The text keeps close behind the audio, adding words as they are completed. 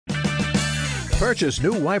Purchase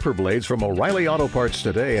new wiper blades from O'Reilly Auto Parts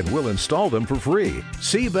today and we'll install them for free.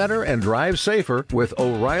 See better and drive safer with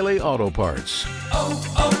O'Reilly Auto Parts.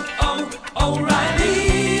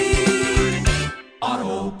 O'Reilly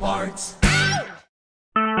Auto Parts.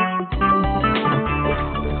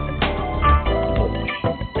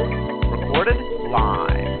 Recorded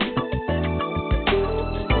live.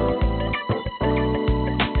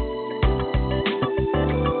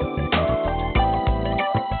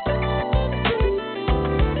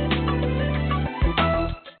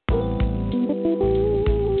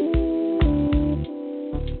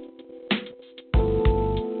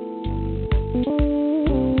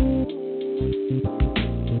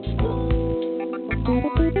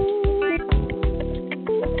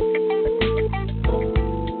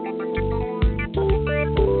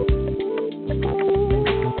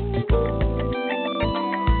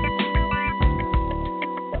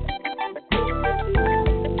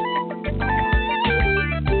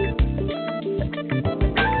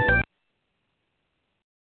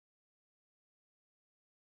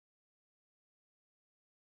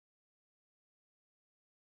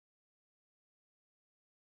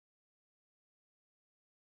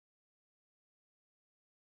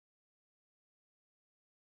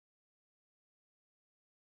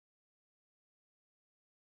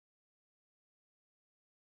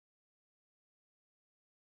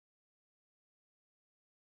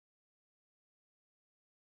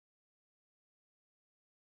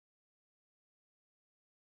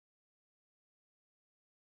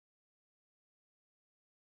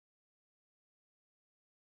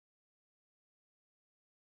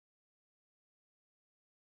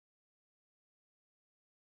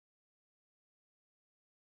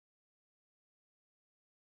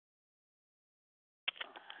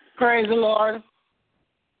 Praise the Lord.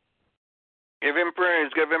 Give him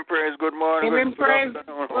praise. Give him praise. Good morning. Give him praise.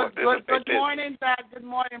 Good morning, Dad. Good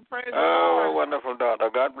morning. Praise the Oh, Lord. wonderful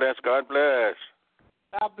daughter. God bless. God bless.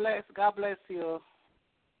 God bless. God bless you.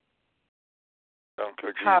 Thank you,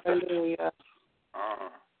 Jesus. Hallelujah. Uh-huh.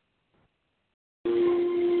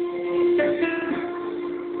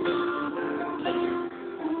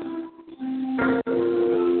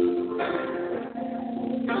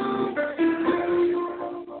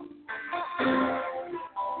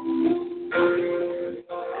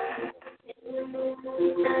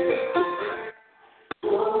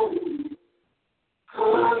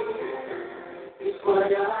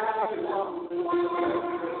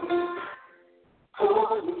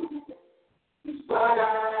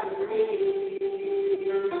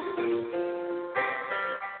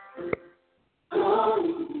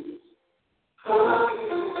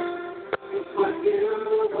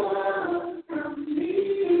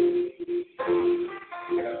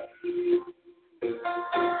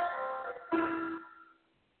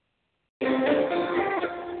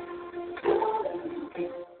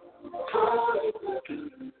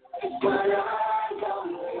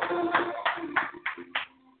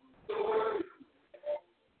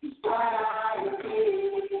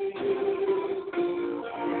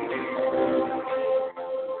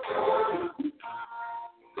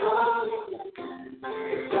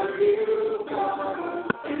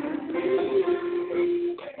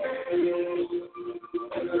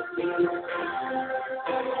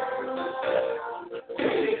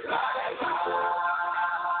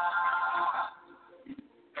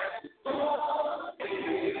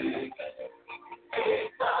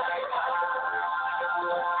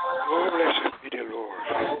 Oh, blessed be the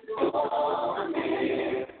Lord.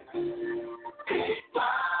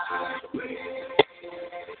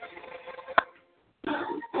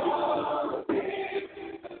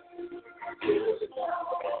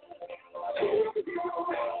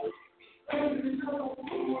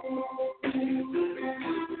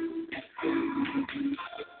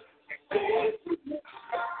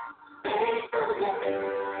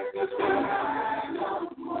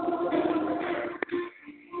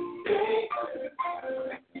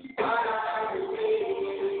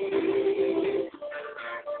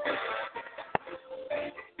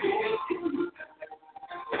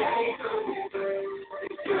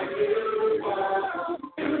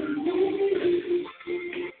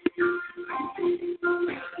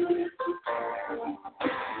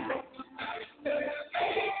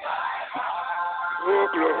 Oh,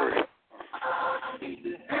 glory.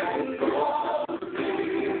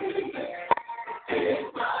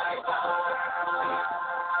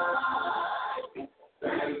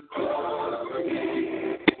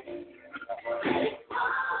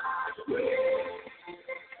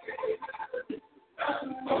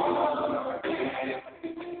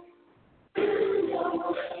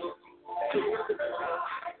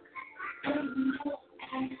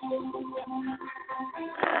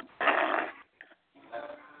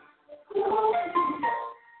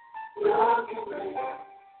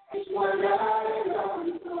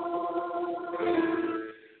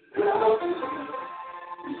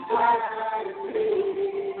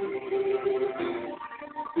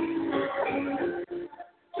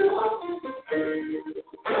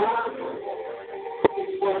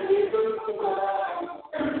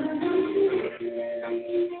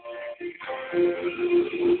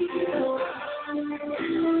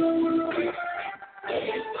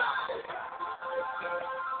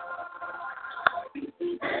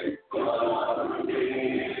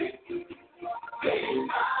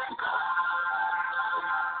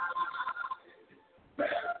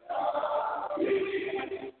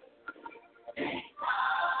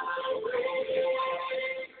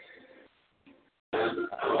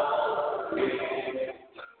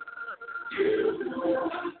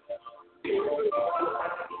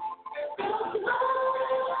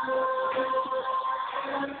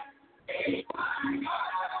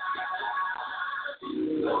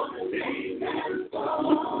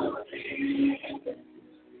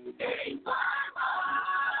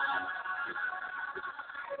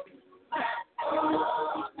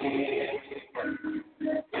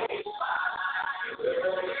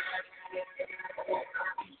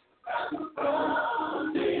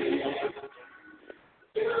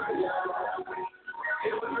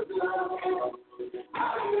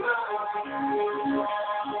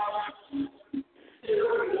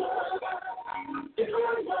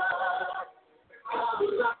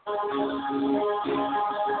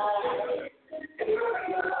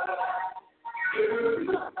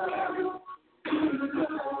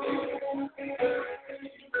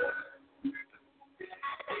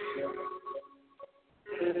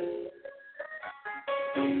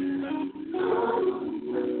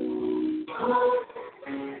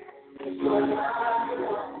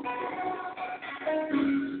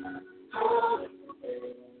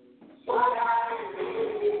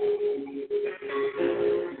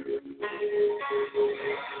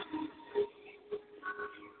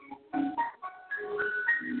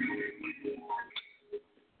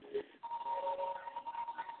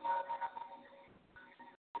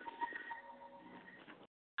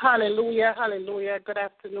 Hallelujah, hallelujah. Good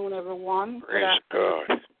afternoon, everyone. Praise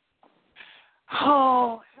God.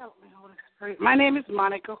 Oh, help me, Holy Spirit. My name is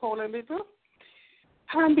Monica Holy Little.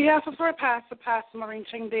 On behalf of our pastor, Pastor Maureen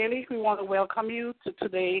Ching Daly, we want to welcome you to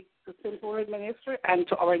today, the Simple Word Ministry, and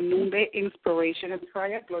to our noonday inspiration and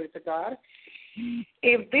prayer. Glory to God.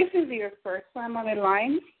 If this is your first time on the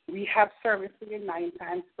line, we have service here 9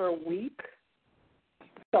 times per week.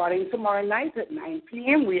 Starting tomorrow night at 9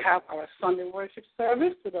 p.m., we have our Sunday worship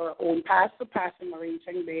service with our own pastor, Pastor Maureen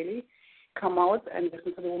Ching Daly. Come out and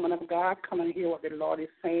listen to the woman of God. Come and hear what the Lord is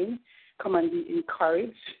saying. Come and be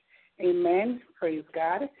encouraged. Amen. Praise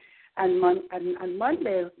God. And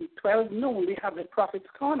Mondays, 12 noon, we have the Prophet's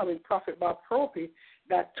Corner with Prophet Bob Propey.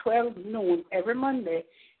 That 12 noon every Monday,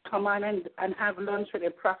 come on and have lunch with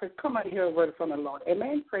the Prophet. Come and hear a word from the Lord.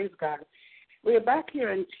 Amen. Praise God. We're back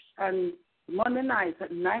here on Monday nights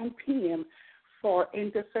at 9 p.m. for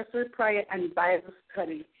intercessory prayer and Bible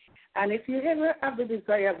study. And if you ever have the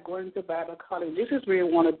desire of going to Bible college, this is where you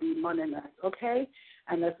want to be Monday night, okay?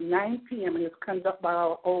 And that's 9 p.m. and it's conducted by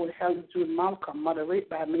our old Helen June Malcolm, moderated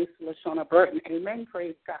by Minister LaShawna Burton. Amen,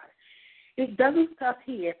 praise God. It doesn't stop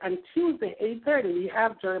here. On Tuesday, 8:30, we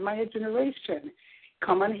have Jeremiah Generation.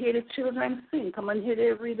 Come and hear the children sing. Come and hear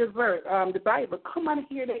them read the Bible. Come and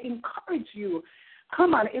hear them encourage you.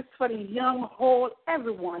 Come on, it's for the young, old,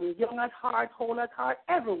 everyone, young at heart, old at heart,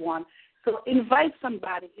 everyone. So invite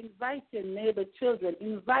somebody, invite your neighbor children,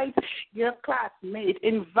 invite your classmate,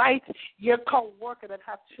 invite your co-worker that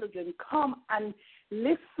have children. Come and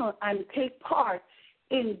listen and take part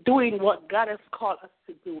in doing what God has called us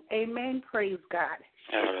to do. Amen. Praise God.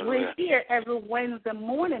 We're here every Wednesday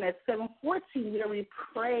morning at 7:14 where we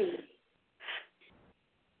pray.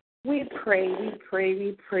 We pray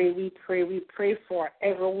for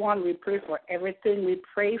everyone. We pray for everything. We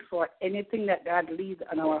pray for anything that God leads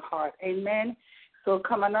on our heart. Amen. So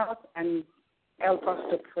come on out and help us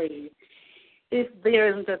to pray. If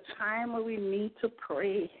there is a time where we need to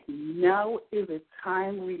pray, now is the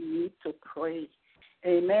time we need to pray.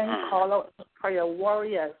 Amen. Call out the prayer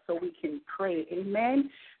warriors so we can pray.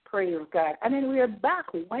 Amen. Praise God. And then we are back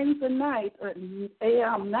Wednesday night at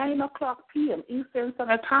 9 o'clock p.m. Eastern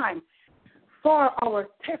Standard Time for our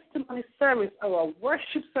testimony service, our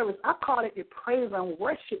worship service. I call it the praise and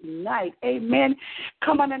worship night. Amen.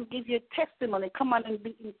 Come on and give your testimony. Come on and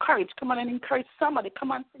be encouraged. Come on and encourage somebody.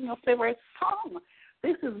 Come on and sing your favorite song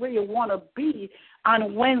This is where you want to be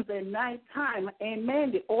on Wednesday night time.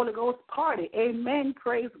 Amen. The Holy Ghost party. Amen.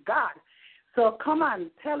 Praise God. So come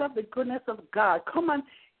on, tell of the goodness of God. Come on,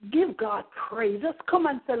 give God praise. Just come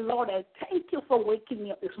and say, Lord, I thank you for waking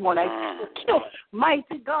me up this morning. I thank you,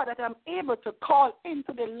 mighty God, that I'm able to call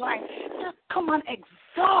into the line. Just come on,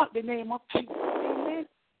 exalt the name of Jesus. Amen.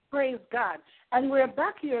 Praise God. And we're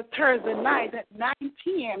back here Thursday night at 9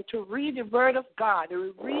 p.m. to read the Word of God,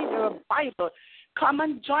 to read the Bible. Come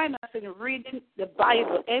and join us in reading the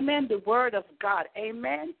Bible. Amen. The Word of God.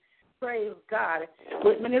 Amen. Praise God.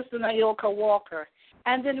 With Minister Nayoka Walker.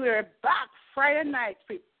 And then we're back Friday night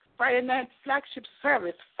flagship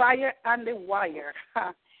service, Fire and the Wire.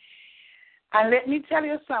 And let me tell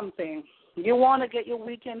you something. You want to get your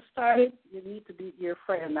weekend started, you need to be here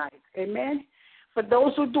Friday night. Amen. For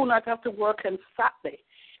those who do not have to work on Saturday,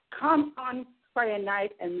 come on Friday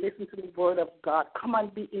night and listen to the Word of God. Come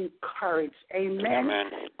and be encouraged. Amen. Amen.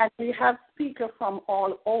 And we have speakers from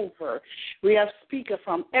all over. We have speakers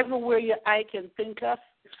from everywhere your eye can think of.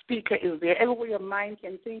 Speaker is there. Everywhere your mind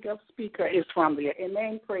can think of, speaker is from there.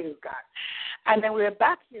 Amen. Praise God. And then we're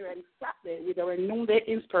back here on Saturday with our noonday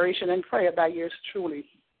inspiration and prayer by yours truly.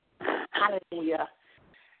 Hallelujah.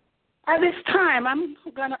 At this time, I'm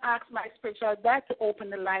going to ask my spiritual dad to open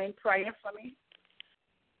the line in prayer for me.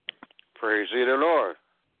 Praise ye the Lord.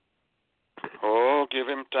 Oh, give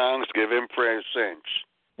him thanks, give him praise, saints.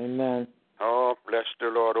 Amen. Oh, bless the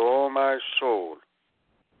Lord, oh my soul,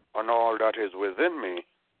 and all that is within me.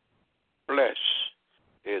 Bless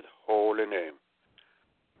his holy name.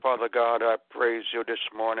 Father God, I praise you this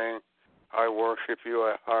morning. I worship you,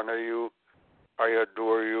 I honor you, I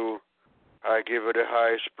adore you. I give you the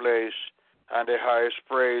highest place and the highest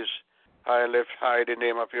praise. I lift high the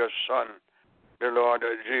name of your Son, the Lord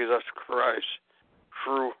Jesus Christ,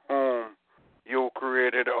 through whom you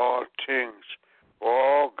created all things.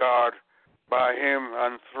 Oh God, by him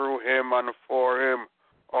and through him and for him,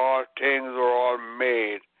 all things were all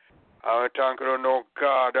made. I thank you to know,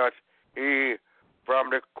 God, that he, from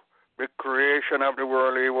the creation of the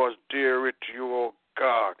world, he was dear with you, oh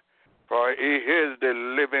God. For he is the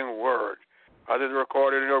living word. As is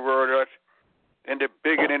recorded in the word that in the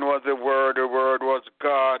beginning was the word was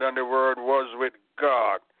God, and the word was with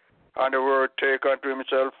God. And the word take unto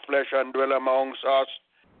himself flesh and dwell amongst us,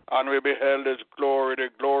 and we beheld his glory, the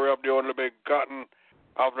glory of the only begotten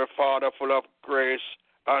of the Father, full of grace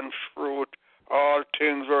and truth. All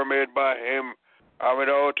things were made by him, and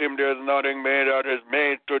without him there is nothing made that is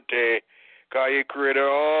made today. God, he created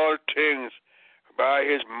all things by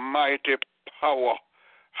his mighty power.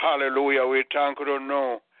 Hallelujah. We thank you to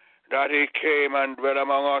know that he came and dwelt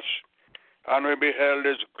among us, and we beheld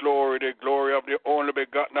his glory, the glory of the only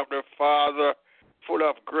begotten of the Father, full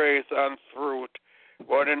of grace and truth.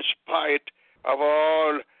 But in spite of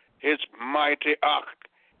all his mighty act,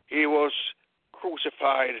 he was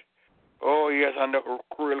crucified. Oh, yes, on the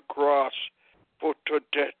cruel cross, put to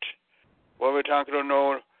death. But we thank you to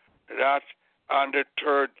know that on the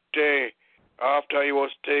third day, after he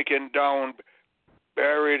was taken down,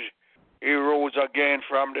 buried, he rose again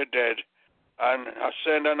from the dead, and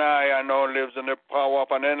ascended high, and now lives in the power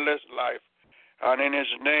of an endless life. And in his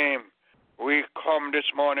name, we come this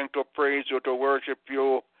morning to praise you, to worship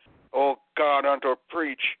you, oh God, and to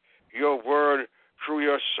preach your word through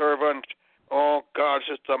your servant, oh God,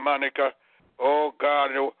 Sister Monica, oh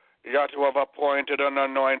God, that you have appointed and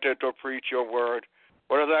anointed to preach your word.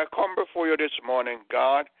 But as I come before you this morning,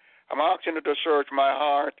 God, I'm asking you to search my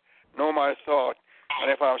heart, know my thought, and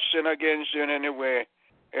if I've sinned against you in any way,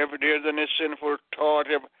 if there's any sinful thought,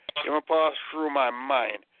 if you may pass through my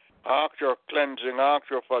mind, ask your cleansing, ask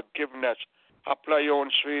your forgiveness, apply your own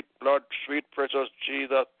sweet blood, sweet precious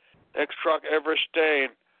Jesus, extract every stain,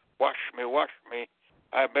 wash me,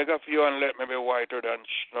 I beg of you, and let me be whiter than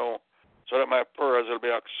snow, so that my prayers will be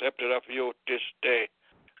accepted of you this day.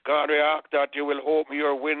 God, we ask that you will open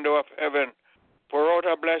your window of heaven, pour out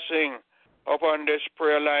a blessing upon this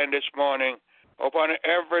prayer line this morning, upon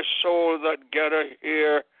every soul that gather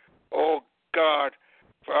here, oh God,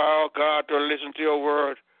 for our God to listen to your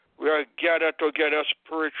word. We are gathered together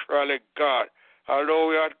spiritually, God. Although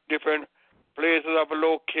we are at different places of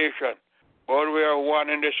location, but we are one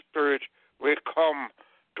in the spirit. We come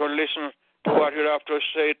to listen to what you have to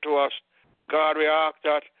say to us. God, we ask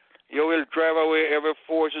that you will drive away every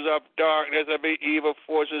forces of darkness, every evil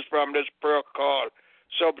forces from this prayer call.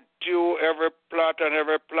 Subdue every plot and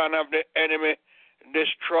every plan of the enemy,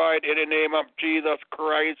 destroyed in the name of Jesus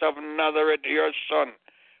Christ of Nazareth, your Son,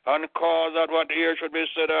 and cause that what here should be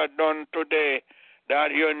said or done today,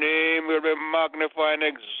 that your name will be magnified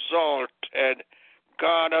and exalted.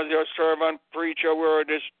 God, as your servant preach your word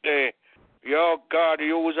this day, your God,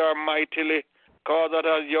 use her mightily, cause that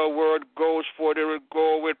as your word goes forth, it will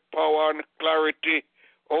go with power and clarity.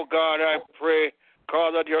 Oh God, I pray,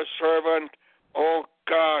 cause that your servant, oh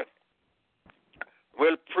God,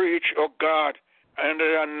 will preach, oh God, and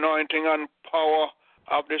the anointing and power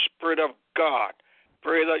of the Spirit of God.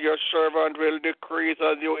 Pray that your servant will decrease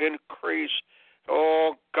as you increase.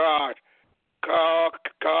 Oh God, cause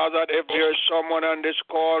that if there is someone on this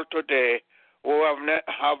call today who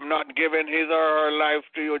have not given his or her life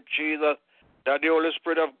to you, Jesus, that the Holy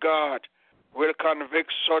Spirit of God will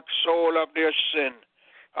convict such soul of their sin,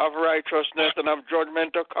 of righteousness, and of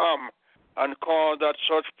judgment to come, and cause that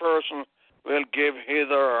such person will give his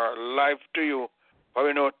or her life to you. For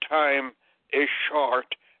we know time is short,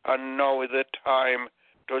 and now is the time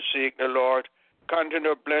to seek the Lord.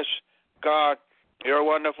 Continue to bless, God, your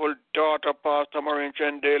wonderful daughter, Pastor Maureen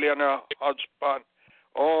Chandeli, and her husband.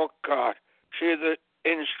 Oh, God, she is the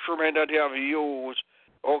instrument that you have used,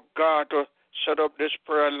 oh, God, to set up this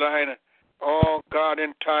prayer line. Oh, God,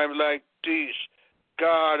 in times like these,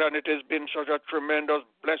 God, and it has been such a tremendous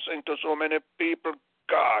blessing to so many people,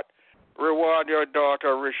 God. Reward your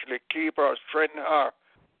daughter richly. Keep her, strengthen her,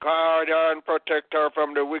 guard her, and protect her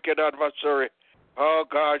from the wicked adversary. Oh,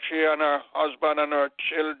 God, she and her husband and her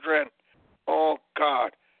children. Oh,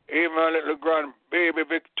 God, even her little grandbaby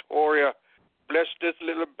Victoria. Bless this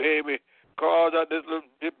little baby. Cause that this little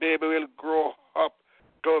baby will grow up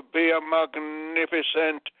to be a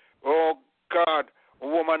magnificent, oh, God,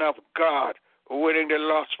 woman of God, winning the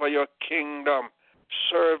lost for your kingdom,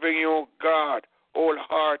 serving you, God,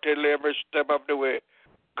 wholeheartedly every step of the way.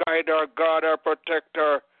 Guide her, guard her, protect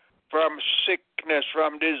her from sickness,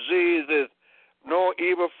 from diseases. No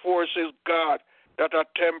evil forces, God, that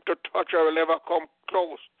attempt to touch her will ever come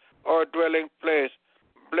close our dwelling place.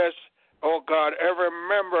 Bless, oh God, every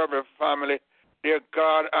member of the family. Dear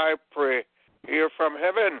God, I pray, hear from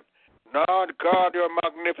heaven, Lord God, your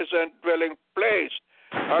magnificent dwelling place,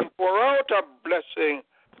 and pour out a blessing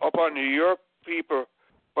upon your people.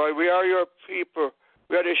 For we are your people.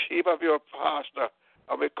 We are the sheep of your pastor.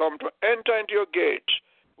 And we come to enter into your gates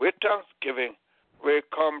with thanksgiving. We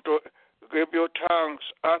come to give you thanks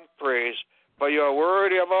and praise. For you are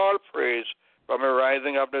worthy of all praise, from the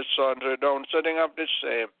rising of the sun to the downsetting of the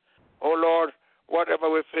same. O Lord, whatever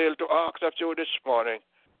we fail to ask of you this morning,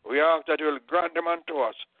 we ask that you will grant them unto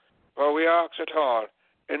us. For we ask it all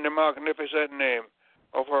in the magnificent name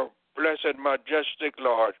of our blessed, majestic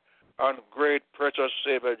Lord and great, precious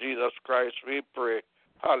Savior, Jesus Christ, we pray.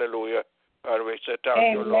 Hallelujah. And we say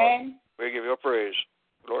thank you, Lord. We give you praise.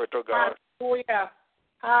 Glory to God. Hallelujah.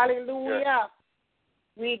 Hallelujah. Yes.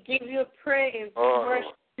 We give you praise. We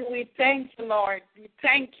worship you. We thank you, Lord. We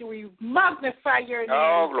thank you. We magnify your name.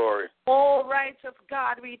 Oh, glory. Oh, righteous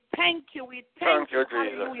God, we thank you. We thank you.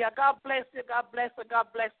 Jesus. Hallelujah. God bless you. God bless you. God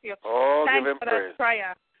bless you. Oh, thanks give him for praise. that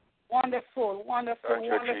prayer. Wonderful, wonderful, thank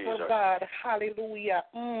wonderful you, God. Hallelujah.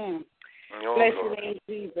 Oh, bless your name,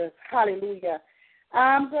 Jesus. Hallelujah.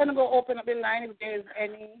 I'm going to go open up the line. If there's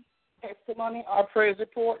any testimony or praise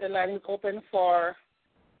report, the line is open for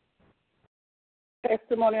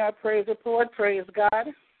testimony or praise report. Praise God.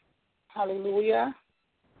 Hallelujah.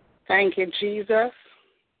 Thank you, Jesus.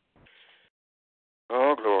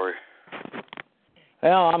 Oh, glory.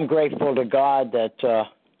 Well, I'm grateful to God that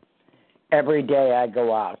every day I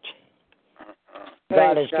go out.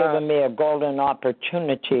 God has given me a golden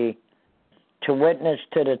opportunity to witness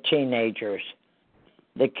to the teenagers.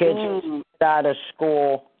 The kids get out of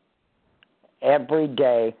school every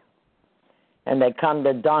day, and they come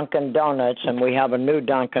to Dunkin' Donuts, and we have a new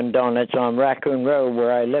Dunkin' Donuts on Raccoon Road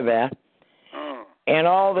where I live at. And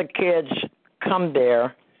all the kids come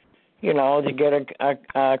there, you know, to get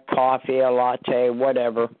a coffee, a latte,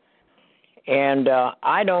 whatever. And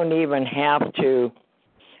I don't even have to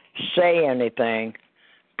say anything.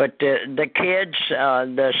 But the kids,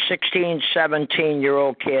 the 16,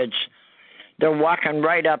 17-year-old kids, they're walking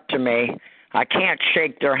right up to me. I can't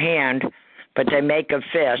shake their hand, but they make a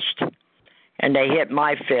fist, and they hit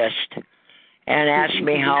my fist and ask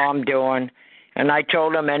me how I'm doing. And I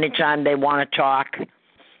told them anytime they want to talk,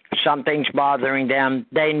 something's bothering them,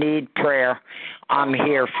 they need prayer, I'm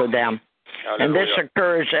here for them. Hallelujah. And this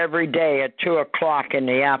occurs every day at 2 o'clock in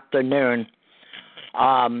the afternoon,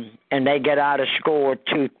 and they get out of school at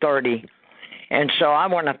 2:30. And so I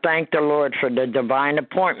want to thank the Lord for the divine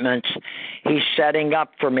appointments He's setting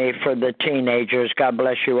up for me for the teenagers. God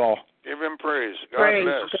bless you all. Give him praise. God praise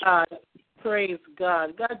bless. God. Praise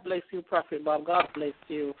God. God bless you, Prophet Bob. God bless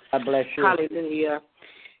you. God bless you. Hallelujah.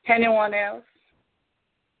 Anyone else?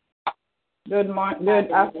 Good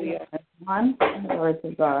afternoon, everyone. Glory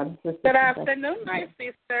to God. Good afternoon, my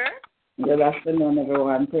sister. Good afternoon,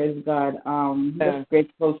 everyone. Praise God. Just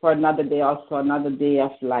grateful for another day, also another day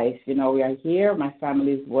of life. You know, we are here. My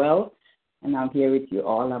family is well, and I'm here with you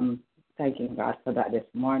all. I'm thanking God for that this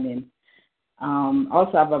morning.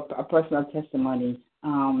 Also have a personal testimony.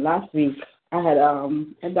 Last week, I had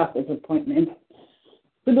a doctor's appointment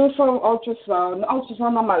to do some ultrasound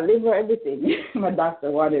on my liver, everything. My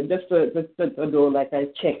doctor wanted just to do like a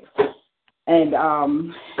check.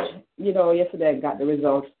 And, you know, yesterday I got the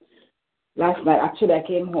results. Last night, actually, I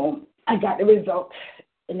came home. I got the results,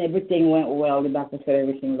 and everything went well. The doctor said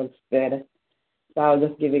everything looks good. So I was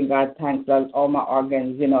just giving God thanks that all my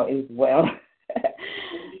organs, you know, is well.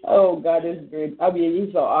 Oh, God is good. I mean,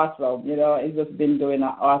 he's so awesome, you know. He's just been doing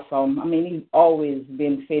awesome. I mean, he's always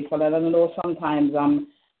been faithful. And I know sometimes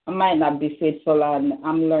I might not be faithful, and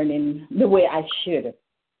I'm learning the way I should.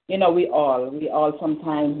 You know, we all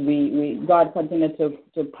sometimes, God continues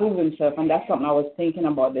to prove himself, and that's something I was thinking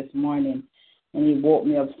about this morning. And he woke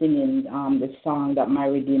me up singing the song that My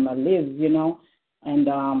Redeemer Lives, you know. And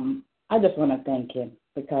I just want to thank him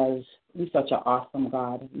because he's such an awesome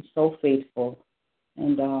God. He's so faithful.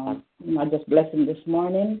 And you know, I just bless him this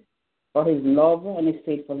morning for his love and his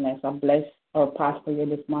faithfulness. I bless our pastor here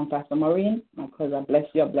this morning, Pastor Maureen, because I bless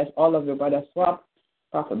you. I bless all of you, Brother Swap,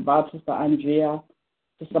 Prophet Bob, Sister Andrea,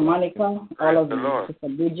 Sister Monica, all of you, Sister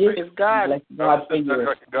Bridget. Praise God. Bless God for you.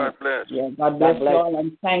 God bless. Yeah, God bless you all,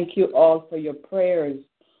 and thank you all for your prayers.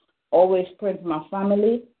 Always pray for my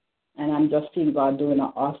family, and I'm just seeing God doing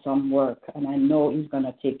an awesome work, and I know he's going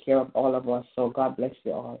to take care of all of us, so God bless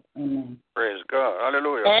you all. Amen. Praise God.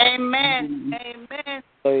 Hallelujah. Amen. Amen.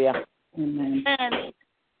 Hallelujah. Amen. Amen.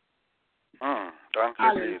 Thank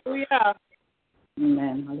you, Jesus. Hallelujah.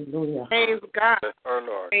 Amen. Hallelujah. Praise God. Bless our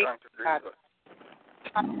Lord. Praise Thank you, God. Jesus.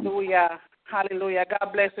 Hallelujah. Hallelujah.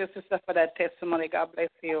 God bless you, sister, for that testimony. God bless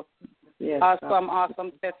you. Yes, Awesome,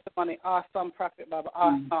 awesome testimony. Awesome, Prophet Baba.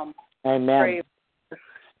 Awesome. Amen. Praise.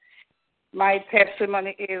 My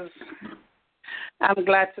testimony is I'm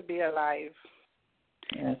glad to be alive.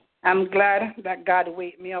 Yes. I'm glad that God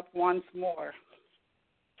wake me up once more.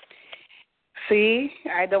 See,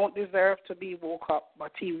 I don't deserve to be woke up,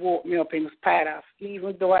 but he woke me up in spite of.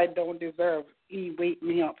 Even though I don't deserve, he wake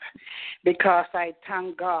me up. Because I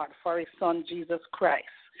thank God for his son, Jesus Christ,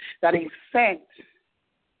 that he sent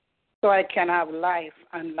so I can have life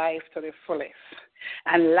and life to the fullest,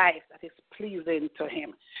 and life that is pleasing to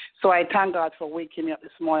him. So I thank God for waking me up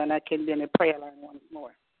this morning. I can be in the prayer line once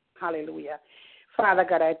more. Hallelujah. Father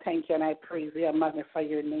God, I thank you and I praise you and magnify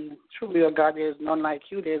your name. Truly, oh God, there is none like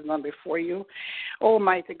you. There is none before you.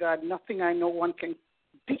 Almighty God, nothing I know one can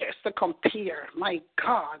dare to compare, my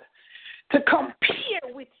God, to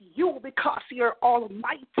compare with you because you're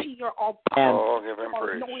almighty, you're all powerful, give him all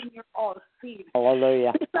praise. knowing, you're all seeing.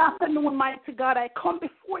 Hallelujah. This afternoon, mighty God, I come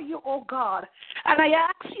before you, oh God, and I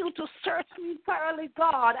ask you to search me thoroughly,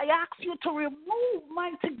 God. I ask you to remove,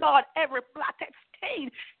 mighty God, every blotted stain,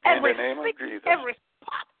 every sick, every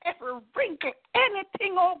spot, every wrinkle,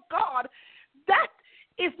 anything, oh God, that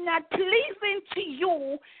is not pleasing to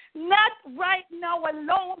you, not right now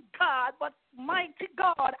alone, God, but mighty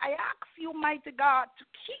God, I ask you, mighty God, to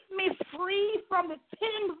keep me free from the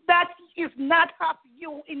things that is not of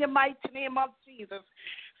you in the mighty name of Jesus.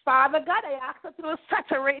 Father God, I ask that you will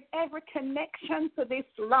saturate every connection to this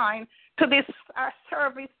line, to this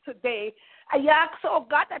service today. I ask, oh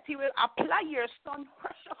God, that you will apply your son's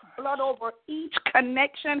precious blood over each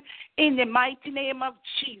connection in the mighty name of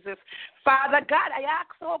Jesus. Father God, I ask,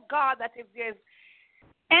 oh God, that if there's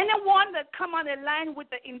anyone that come on the line with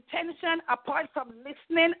the intention, apart from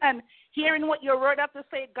listening and hearing what your word has to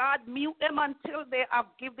say, God, mute them until they have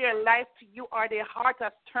give their life to you or their heart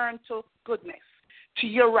has turned to goodness, to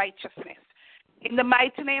your righteousness. In the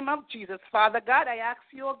mighty name of Jesus, Father God, I ask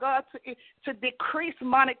you, oh God, to decrease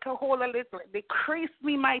Monica whole a little. Decrease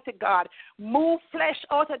me, mighty God. Move flesh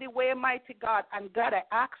out of the way, mighty God. And God, I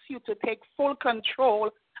ask you to take full control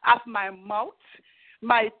of my mouth,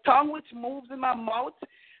 my tongue which moves in my mouth.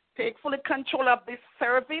 Take full control of this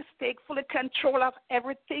service. Take full control of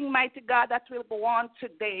everything, mighty God, that will go on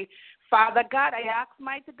today. Father God, I ask,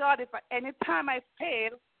 mighty God, if at any time I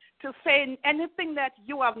fail to say anything that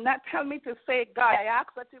you have not told me to say, God, I ask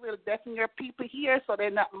that you will deafen your people here so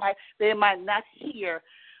they might not hear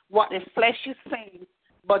what the flesh is saying,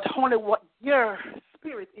 but only what your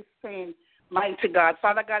spirit is saying, mighty God.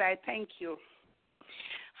 Father God, I thank you.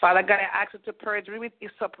 Father God, I ask you to purge me with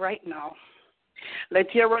hyssop right now.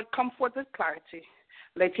 Let your word come forth with clarity.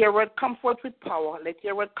 Let your word come forth with power. Let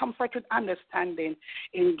your word come forth with understanding.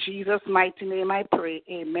 In Jesus' mighty name I pray.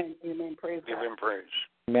 Amen. Amen. Praise God. Give him praise.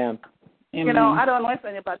 Amen. You know, I don't know if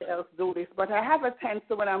anybody else do this, but I have a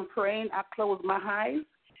tendency when I'm praying, I close my eyes.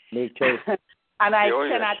 Me too. And I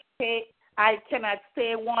cannot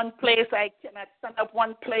stay one place. I cannot stand up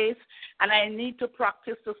one place. And I need to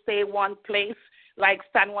practice to stay one place, like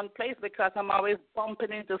stand one place, because I'm always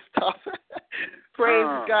bumping into stuff.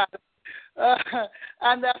 Praise God.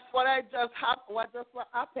 And that's what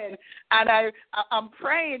happened. And I'm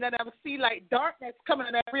praying, and I'm seeing like darkness coming,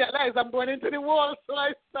 and I realize I'm going into the wall, so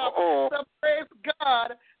I stop. So praise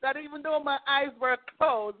God that even though my eyes were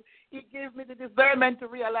closed, He gave me the discernment to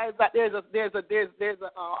realize that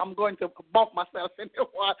I'm going to bump myself in the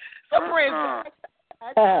wall. So praise God.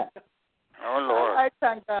 Oh Lord. I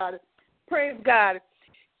thank God. Praise God.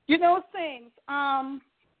 You know, saints,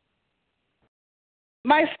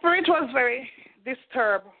 my spirit was very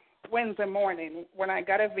disturbed Wednesday morning when I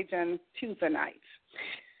got a vision Tuesday night.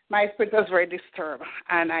 My spirit was very disturbed,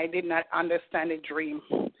 and I did not understand the dream.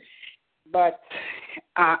 But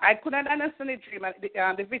I could not understand the dream,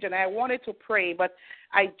 the vision. I wanted to pray, but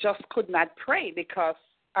I just could not pray because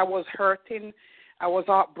I was hurting. I was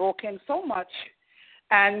heartbroken so much.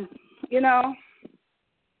 And, you know,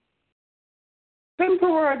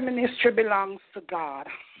 Simple Word Ministry belongs to God.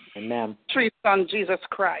 Amen. Through His Son, Jesus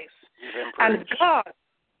Christ. And God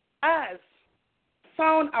has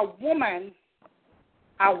found a woman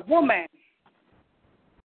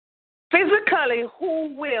physically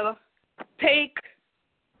who will take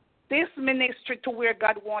this ministry to where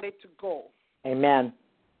God wanted to go. Amen.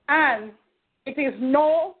 And it is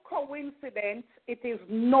no coincidence. It is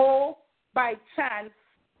no by chance.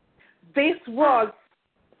 This was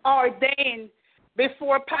ordained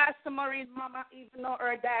before Pastor Maureen Mama even know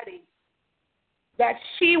her daddy, that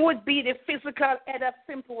she would be the physical head of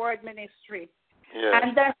Simple Word Ministry. Yes.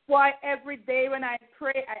 And that's why every day when I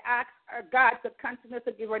pray, I ask God to continue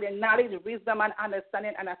to give her the knowledge, wisdom, and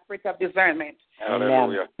understanding, and a spirit of discernment.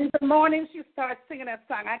 Hallelujah. In the morning, she starts singing a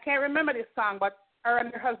song. I can't remember the song, but her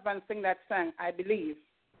and her husband sing that song, I believe.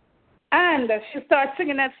 And she starts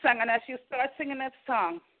singing that song, and as she starts singing that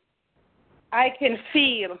song, I can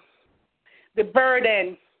feel the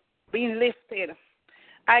burden being lifted.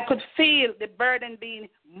 I could feel the burden being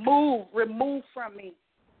removed from me.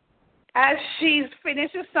 As she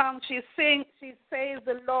finished the song, she says,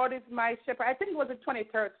 "The Lord is my shepherd." I think it was the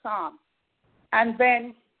 23rd Psalm. And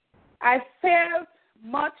then I felt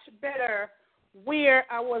much better where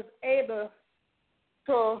I was able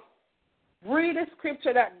to read the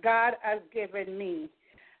scripture that God has given me.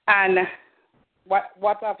 And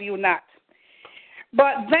what have you not?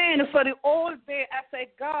 But then for the whole day, I said,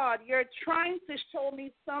 God, you're trying to show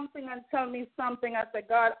me something and tell me something. I said,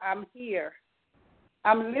 God, I'm here.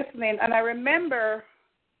 I'm listening. And I remember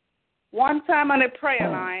one time on the prayer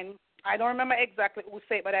line, I don't remember exactly who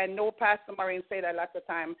said it, but I know Pastor Maureen said a lot of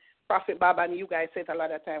time, Prophet Baba and you guys say it a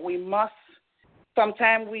lot of time.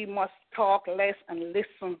 Sometimes we must talk less and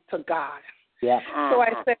listen to God. Yeah. So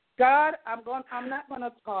I said, God, I'm not going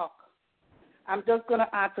to talk. I'm just going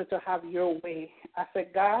to ask you to have your way. I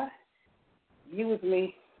said, God, use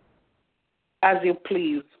me as you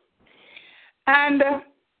please. And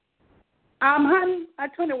I'm on a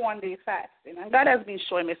 21-day fasting, and God has been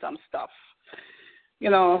showing me some stuff.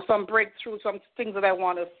 You know, some breakthrough, some things that I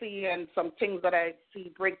want to see, and some things that I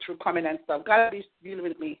see breakthrough coming and stuff. God is dealing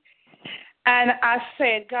with me. And I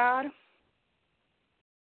said, God,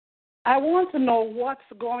 I want to know what's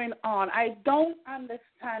going on. I don't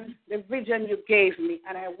understand the vision you gave me,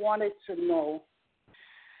 and I wanted to know.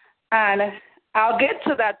 And I'll get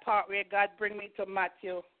to that part where God bring me to Mark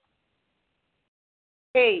 8,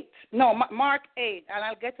 and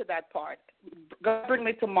I'll get to that part. God bring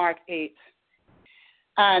me to Mark 8,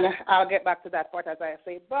 and I'll get back to that part as I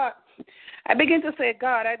say. But I begin to say,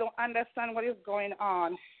 God, I don't understand what is going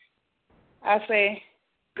on. I say,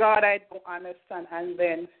 God, I don't understand. And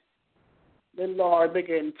then the Lord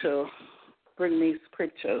began to bring me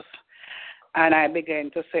scriptures, and I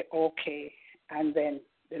began to say, okay. And then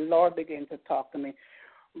the Lord began to talk to me,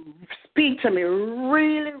 speak to me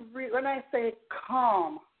really, really, when I say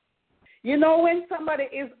calm. You know when somebody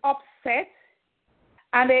is upset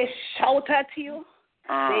and they shout at you,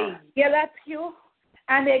 they yell at you,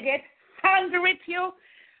 and they get angry at you?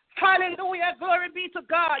 Hallelujah, glory be to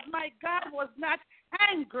God. My God was not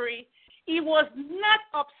angry. He was not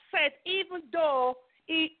upset, even though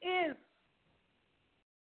he is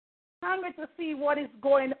hungry to see what is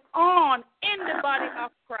going on in the body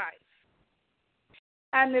of Christ.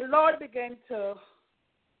 And the Lord began to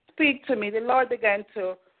speak to me. The Lord began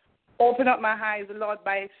to opened up my eyes, Lord,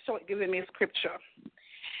 by giving me scripture.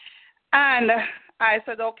 And I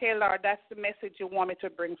said, okay, Lord, that's the message you want me to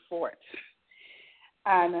bring forth.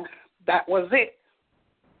 And that was it.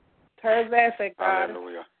 Thursday, I said, God,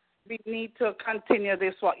 Hallelujah. we need to continue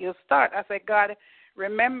this, what you start. I said, God,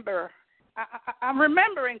 remember. I'm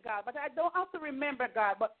remembering, God, but I don't have to remember,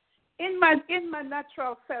 God. But in my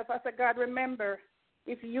natural self, I said, God, remember,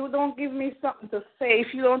 if you don't give me something to say,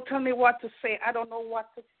 if you don't tell me what to say, I don't know what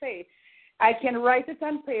to say. I can write it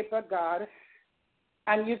on paper, God,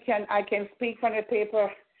 and I can speak from the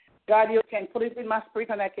paper. God, you can put it in my spirit,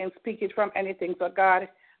 and I can speak it from anything. So, God,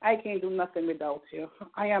 I can't do nothing without you.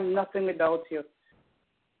 I am nothing without you.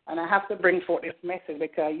 And I have to bring forth this message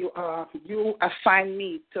because you assigned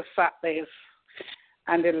me to Saturdays.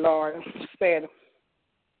 And the Lord said,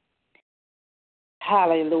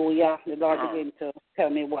 hallelujah. The Lord began to tell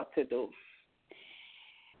me what to do.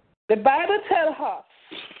 The Bible tells us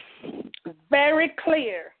very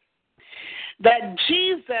clear that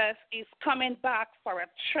Jesus is coming back for a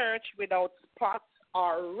church without spot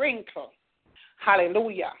or wrinkle.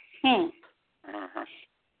 Hallelujah. And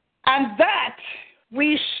that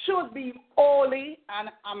we should be holy and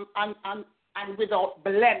without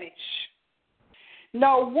blemish.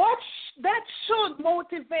 Now, that should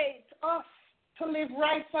motivate us to live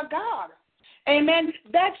right for God. Amen.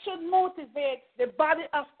 That should motivate the body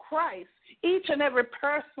of Christ, each and every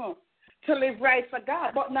person, to live right for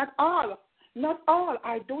God. But not all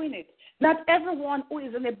are doing it. Not everyone who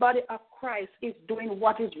is in the body of Christ is doing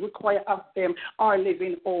what is required of them or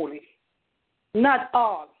living holy. Not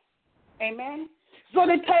all. Amen. So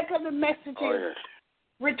the title of the message is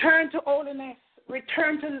Return to Holiness,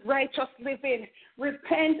 Return to Righteous Living,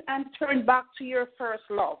 Repent and Turn Back to Your First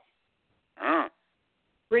Love.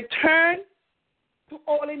 Return to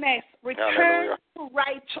holiness, return to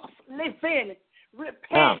righteous living,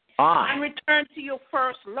 repent and return to your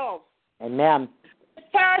first love. Amen. The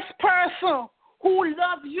first person who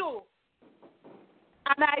loved you,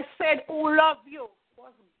 and I said who loved you,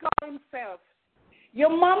 was God himself. Your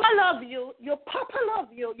mama loved you, your papa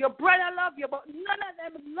loved you, your brother loved you, but none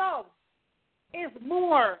of them love is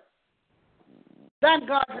more than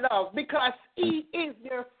God's love because he is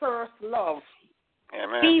their first love.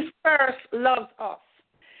 Amen. He first loves us.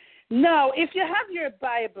 Now, if you have your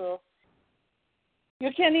Bible,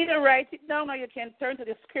 you can either write it down or you can turn to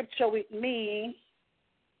the scripture with me.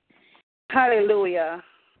 Hallelujah.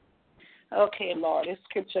 Okay, Lord, this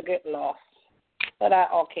scripture get lost. But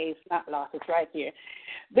it's not lost. It's right here.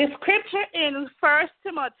 The scripture in 1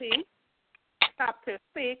 Timothy chapter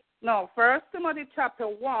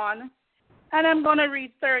 1, and I'm going to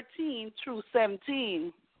read 13 through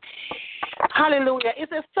 17. Hallelujah. It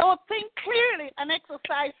says, so think clearly and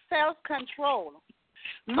exercise self-control.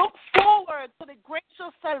 Look forward to the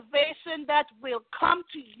gracious salvation that will come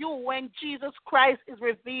to you when Jesus Christ is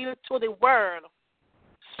revealed to the world.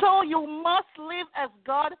 So you must live as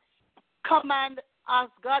God commands, as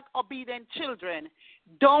God-obedient children.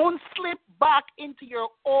 Don't slip back into your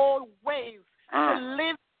old ways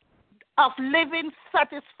to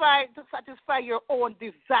satisfy your own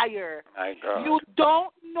desire. You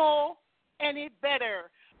don't know any better,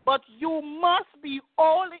 but you must be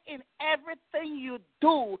holy in everything you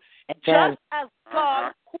do, just as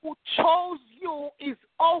God who chose you is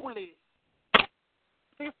holy.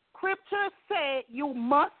 The scriptures say you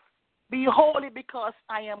must be holy because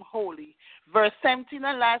I am holy. Verse 17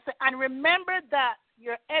 and last, and remember that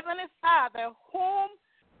your heavenly Father, whom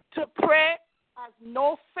to pray as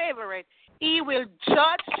no favorite, he will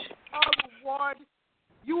judge or reward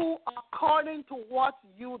you according to what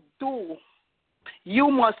you do. You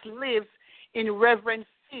must live in reverent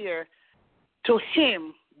fear to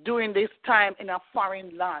him during this time in a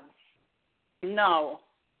foreign land. Now,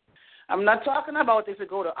 I'm not talking about if you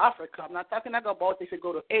go to Africa. I'm not talking about if you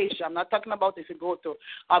go to Asia. I'm not talking about if you go to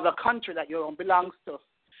other country that you don't belong to.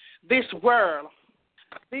 This world,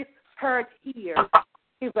 this earth here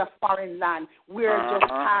is a foreign land. We're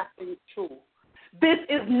just passing through. This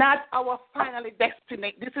is not our final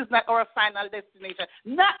destination. This is not our final destination.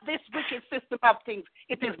 Not this wicked system of things.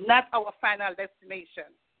 It is not our final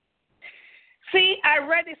destination. See, I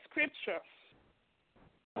read the scripture.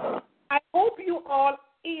 I hope you all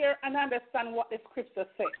hear and understand what the scripture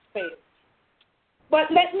says.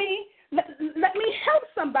 But let me help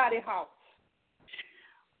somebody out.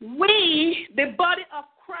 We, the body of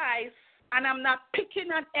Christ, and I'm not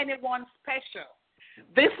picking on anyone special.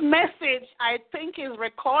 This message, I think, is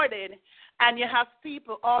recorded, and you have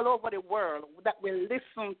people all over the world that will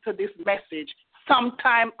listen to this message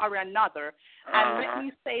sometime or another. And let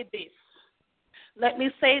me say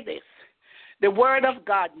this. The word of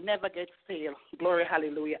God never gets stale. Glory,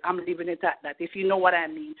 hallelujah. I'm leaving it at that, if you know what I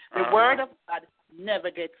mean. The word of God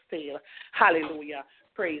never gets stale. Hallelujah.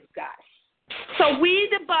 Praise God. So we,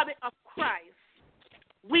 the body of Christ,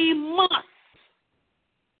 we must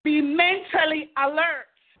be mentally alert.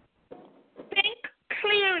 Think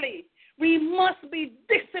clearly. We must be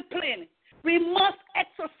disciplined. We must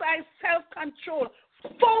exercise self-control.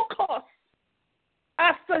 Focus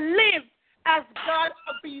as to live as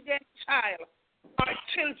God-obedient child or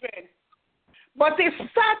children. But it's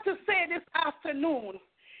sad to say this afternoon,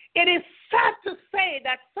 it is sad to say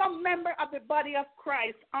that some member of the body of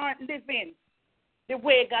Christ aren't living the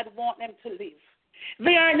way God wants them to live.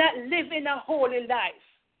 They are not living a holy life.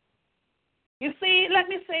 You see, let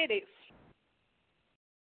me say this.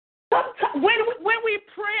 Sometimes when we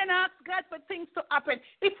pray and ask God for things to happen,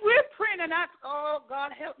 if we're praying and ask, oh,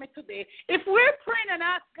 God, help me today. If we're praying and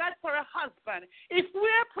ask God for a husband, if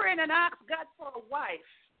we're praying and ask God for a wife,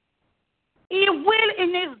 He will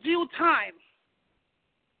in His due time.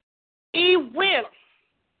 He will.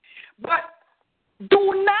 But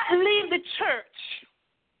do not leave the church.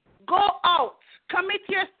 Go out. Commit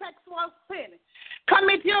your sexual sin.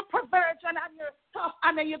 Commit your perversion and your stuff,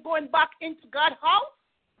 and then you're going back into God's house.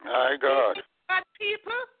 My God. God,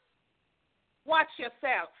 people, watch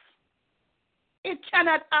yourself. It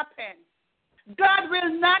cannot happen. God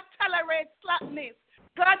will not tolerate slackness.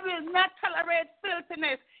 God will not tolerate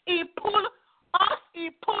filthiness. He pulled us, He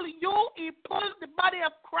pulled you, He pulled the body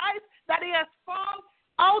of Christ that He has formed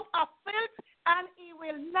out of filth, and He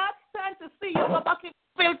will not stand to see you go back in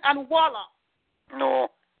filth and wallow. No.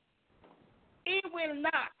 He will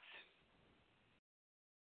not.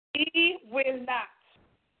 He will not.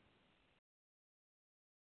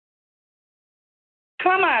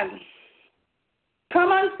 Come on. Come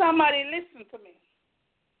on, somebody, listen to me.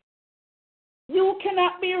 You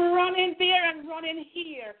cannot be running there and running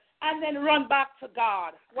here and then run back to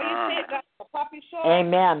God. What do you say, God? Poppy Shaw?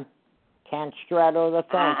 Amen. Can't straddle the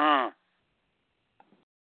fence.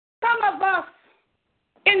 Some of us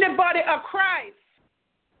in the body of Christ,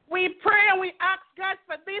 we pray and we ask God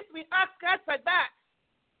for this, we ask God for that.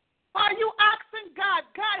 Are you asking God,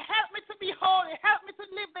 God, help me to be holy, help me to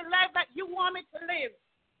live the life that you want me to live?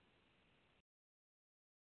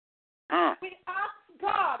 We ask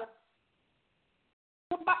God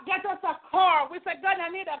to get us a car. We say, God, I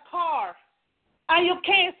need a car. And you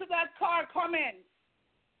can't see that car coming.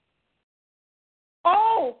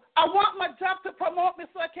 Oh, I want my job to promote me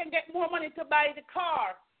so I can get more money to buy the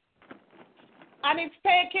car. And it's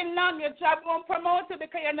taking long. Your job won't promote you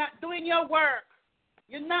because you're not doing your work.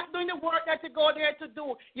 You're not doing the work that you go there to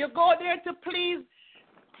do. You go there to please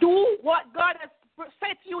do what God has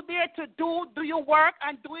set you there to do. Do your work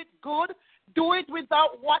and do it good. Do it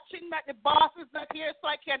without watching that the boss is not here so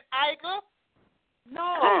I can idle.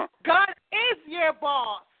 No, God is your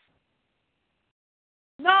boss.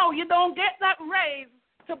 No, you don't get that raise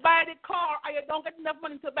to buy the car, or you don't get enough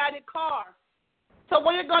money to buy the car. So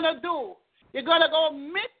what are you going to do? You're going to go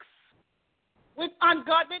mix with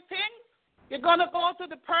ungodly things? You're going to go to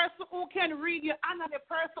the person who can read you and the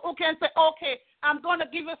person who can say, okay, I'm going to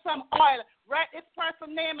give you some oil. Write this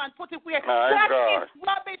person's name and put it where. That is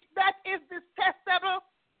rubbish. That is detestable.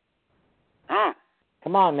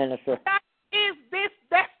 Come on, minister. That is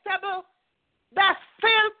detestable. That's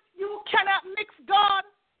filth. You cannot mix God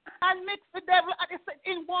and mix the devil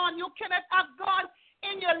in one. You cannot have God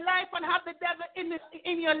in your life and have the devil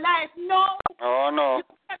in your life. No. Oh, no.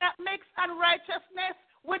 You cannot mix unrighteousness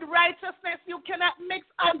with righteousness. You cannot mix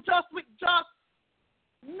unjust with just.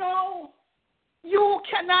 No. You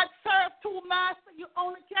cannot serve two masters. You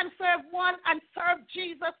only can serve one and serve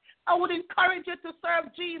Jesus. I would encourage you to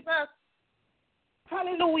serve Jesus.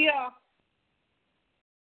 Hallelujah.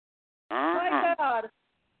 My God.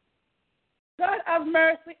 God have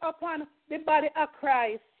mercy upon the body of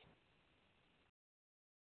Christ.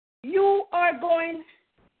 You are going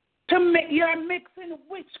to make, you're mixing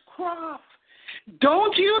witchcraft.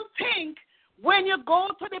 Don't you think when you go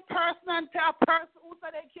to the person and tell a person who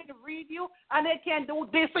said they can read you and they can do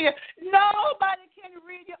this for you, nobody can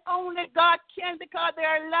read you, only God can, because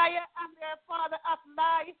they're a liar and they're a father of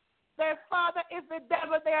lies. Their father is the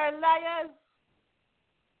devil, they are liars.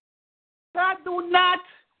 God do not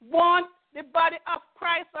want the body of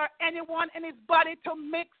Christ or anyone in his body to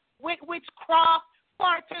mix with witchcraft,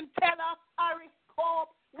 fortune teller,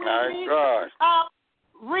 horoscope.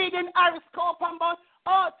 Reading horoscope about,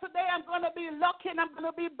 oh, today I'm going to be lucky and I'm going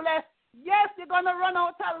to be blessed. Yes, you're going to run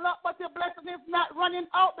out of luck, but your blessing is not running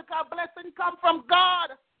out because blessing comes from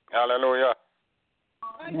God. Hallelujah.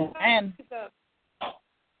 Amen.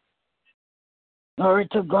 Glory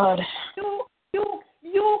to God.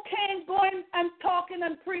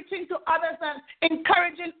 preaching to others and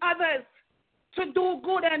encouraging others to do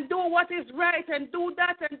good and do what is right and do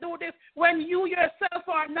that and do this when you yourself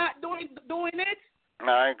are not doing it?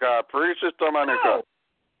 My God, preach it, Monica.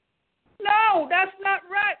 No, that's not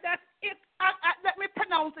right. That's it. Let me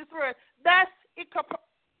pronounce this word. That's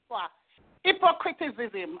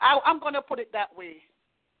hypocriticism. I'm going to put it that way.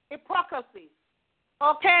 Hypocrisy.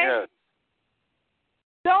 Okay? Yes.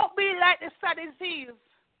 Don't be like the Sadducees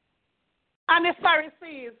and the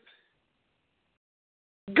Pharisees.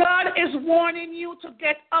 God is warning you to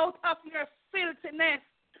get out of your filthiness,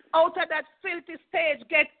 out of that filthy stage.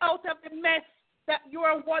 Get out of the mess that you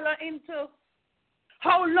are wallowing into.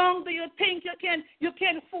 How long do you think you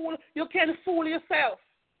can fool yourself?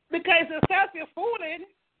 Because yourself you're fooling.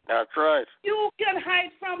 That's right. You can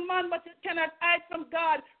hide from man, but you cannot hide from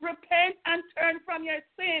God. Repent and turn from your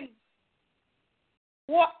sins.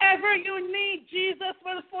 Whatever you need, Jesus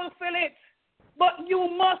will fulfill it. But you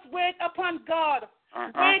must wait upon God.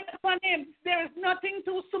 Wait upon Him. There is nothing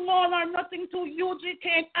too small or nothing too huge He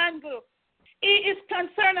can't handle. He is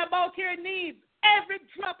concerned about your needs, every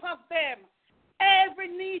drop of them, every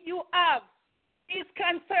need you have. He's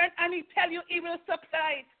concerned and He tell you He will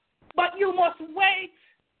supply it. But you must wait.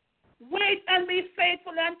 Wait and be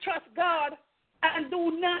faithful and trust God, and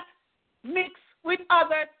do not mix with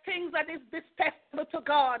other things that is detestable to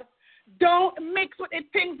God. Don't mix with the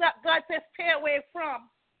things that God says stay away from.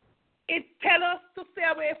 It tells us to stay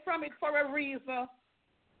away from it for a reason.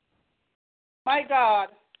 My God,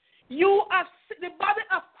 the body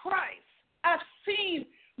of Christ has seen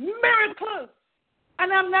miracles.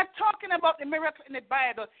 And I'm not talking about the miracle in the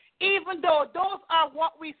Bible, even though those are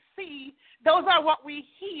what we see, those are what we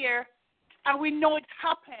hear, and we know it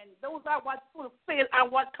happened. Those are what fulfill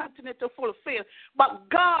and what continue to fulfill. But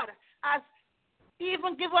God has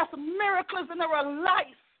even given us miracles in our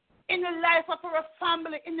life, in the life of our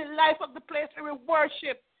family, in the life of the place where we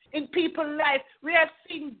worship, in people's life. We have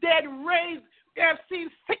seen dead raised. We have seen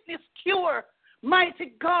sickness cure.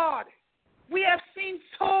 Mighty God. We have seen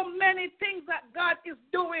so many things that God is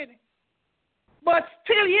doing. But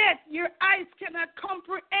still yet, your eyes cannot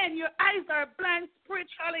comprehend. Your eyes are blind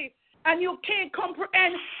spiritually, and you can't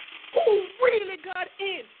comprehend who really God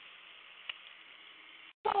is.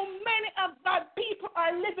 So many of God's people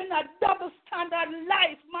are living a double standard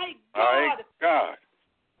life. My God. My God.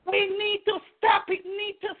 We need to stop. It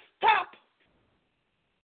needs to stop.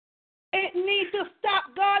 It needs to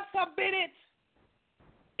stop. God forbid it.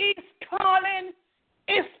 He's calling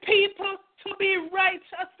His people to be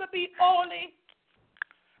righteous, to be holy.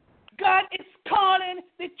 God is calling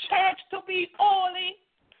the church to be holy.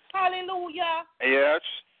 Hallelujah. Yes.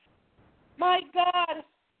 My God.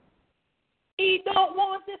 He don't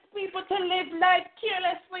want His people to live life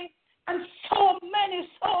carelessly, and so many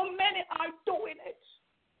are doing it.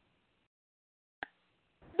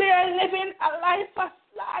 They are living a life of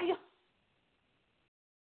life.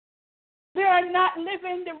 They are not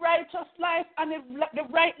living the righteous life and the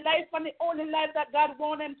right life and the only life that God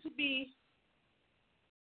wants them to be.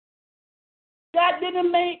 God didn't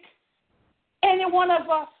make any one of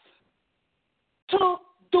us to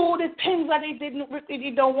do the things that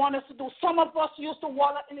He don't want us to do. Some of us used to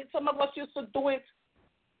wallow in it. Some of us used to do it.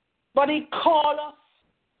 But He called us.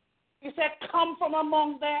 He said, come from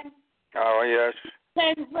among them. Oh, yes.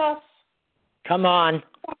 Cleanse us. Come on.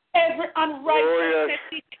 From every unrighteousness.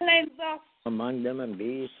 He cleanses us. Among them and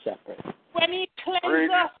be separate. When He cleanses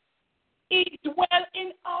us, He dwells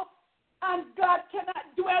in us. And God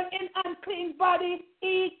cannot dwell in unclean body.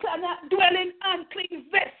 He cannot dwell in unclean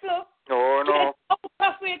vessel. Oh, no. Get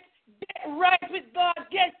out of it. Get right with God.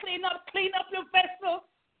 Get clean up your vessel.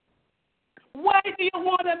 Why do you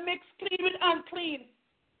want to mix clean with unclean?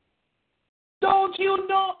 Don't you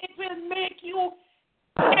know it will make you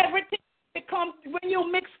everything become, when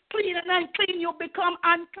you mix clean and unclean, you become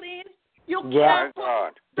unclean? You can't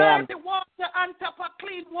put dirty water on top of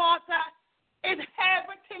clean water.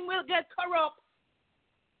 Everything will get corrupt.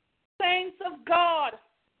 Saints of God,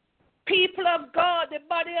 people of God, the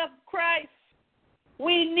body of Christ,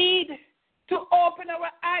 we need to open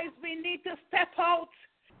our eyes. We need to step out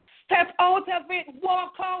of it,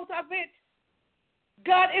 walk out of it.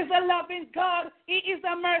 God is a loving God. He is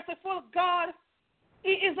a merciful God.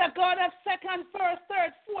 He is a God of second, first,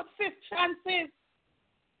 third, fourth, fifth chances.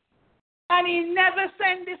 And He never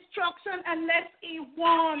sends destruction unless He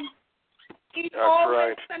warns. He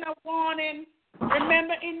always sent a warning.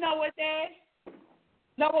 Remember in Noah day,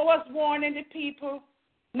 Noah was warning the people.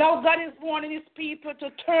 Now God is warning His people to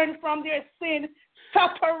turn from their sin.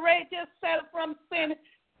 Separate yourself from sin.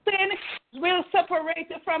 Sin will separate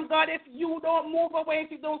you from God if you don't move away,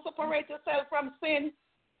 if you don't separate yourself from sin.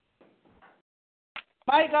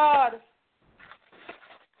 My God.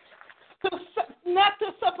 Not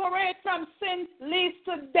to separate from sin leads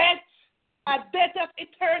to death, a death of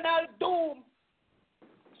eternal doom.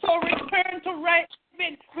 So return to right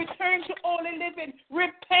living, return to holy living,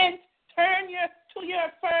 repent, turn to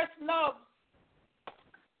your first love.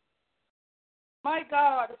 My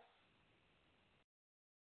God.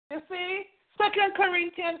 You see, 2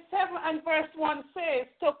 Corinthians 7 and verse 1 says,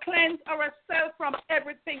 to cleanse ourselves from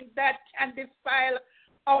everything that can defile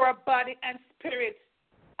our body and spirit,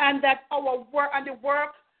 and that our work and the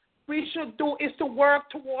work we should do is to work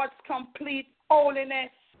towards complete holiness.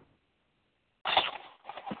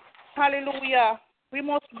 Hallelujah. We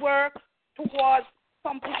must work towards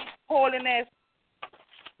complete holiness.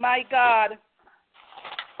 My God.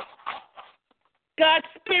 God's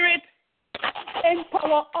Spirit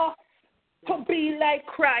empower us to be like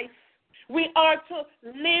Christ. We are to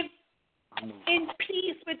live in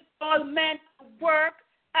peace with all men, work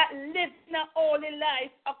at living a holy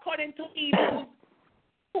life according to Hebrews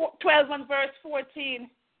 12 and verse 14.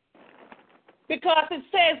 Because it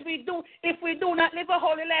says if we do not live a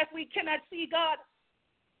holy life, we cannot see God.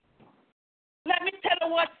 Let me tell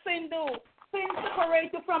you what sin do. Sin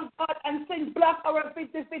separates you from God, and sin block our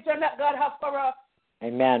vision that God has for us.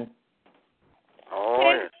 Amen.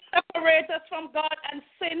 Sin separates us from God, and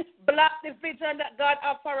sin block the vision that God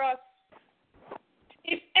has for us.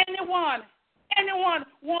 If anyone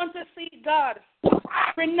wants to see God,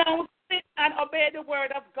 renounce sin and obey the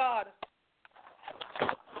word of God.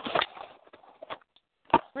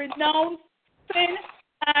 Renounce sin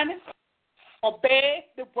and obey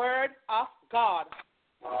the word of God.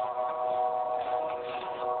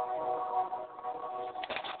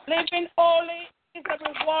 Living holy is a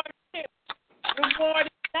reward. Reward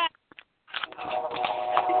is that.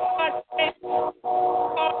 God says, in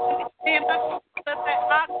the name of Jesus, I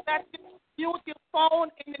ask that you use your phone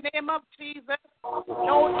in the name of Jesus.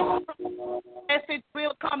 No message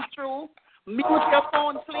will come through. Mute your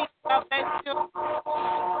phone, please. God bless you.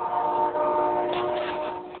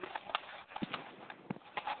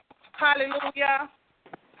 Hallelujah.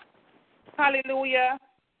 Hallelujah.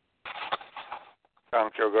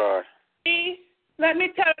 Thank you, God. Let me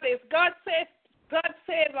tell you this. God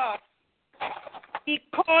saved us. He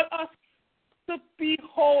called us to be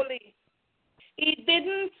holy. He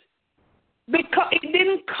didn't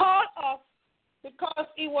call us because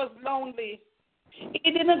he was lonely.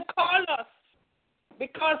 He didn't call us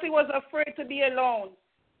because he was afraid to be alone.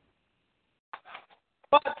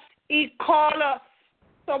 But he called us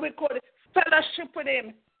so we could fellowship with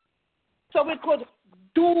him, so we could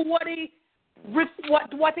do what is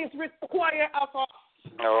required of us.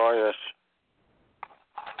 Oh, yes.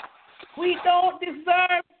 We don't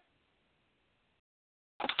deserve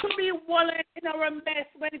to be wallowing in our mess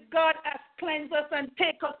when God has cleansed us and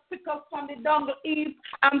pick us from the dung heap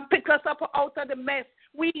and pick us up out of the mess.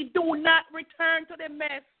 We do not return to the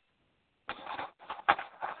mess.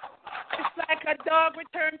 It's like a dog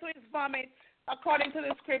returns to his vomit, according to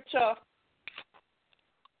the scripture.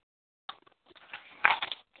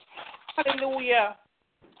 Hallelujah.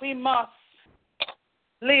 We must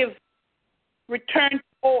return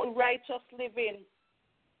to righteous living.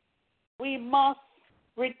 We must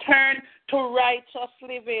return to righteous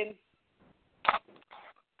living.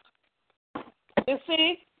 You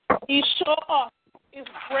see, he showed us his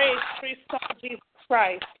grace through his Son, Jesus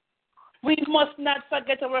Christ. We must not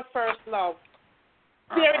forget our first love.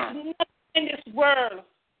 There is nothing in this world,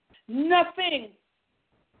 nothing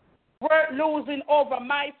worth losing over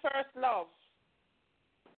my first love.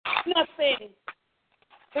 Nothing.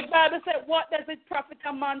 The Bible said, what does it profit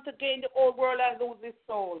a man to gain the whole world and lose his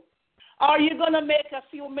soul? Are you going to make a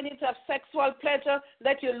few minutes of sexual pleasure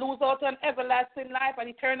that you lose out on everlasting life and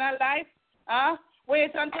eternal life?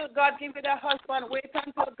 Wait until God gives you that husband. Wait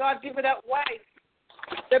until God gives you that wife.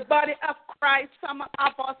 The body of Christ, some of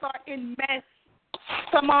us are in mess.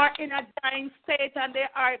 Some are in a dying state, and they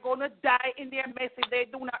are going to die in their mess if they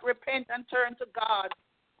do not repent and turn to God.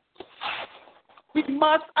 We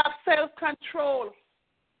must have self-control.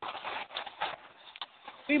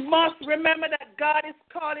 We must remember that God is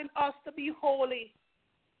calling us to be holy,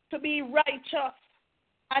 to be righteous.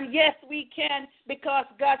 And yes, we can, because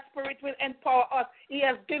God's Spirit will empower us. He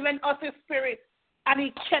has given us His Spirit, and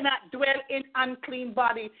He cannot dwell in unclean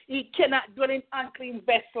body. He cannot dwell in unclean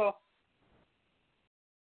vessel.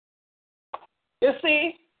 You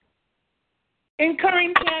see, in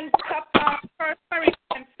Corinthians chapter 1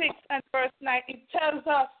 Corinthians 6 and verse 9, it tells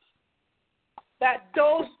us that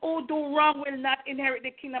those who do wrong will not inherit the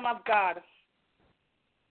kingdom of God.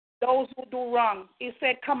 Those who do wrong. He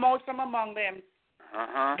said, come out from among them.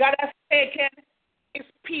 God has taken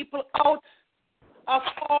people out of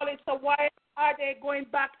all it. So why are they going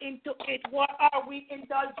back into it? Why are we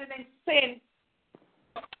indulging in sin?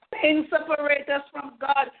 Sin separates us from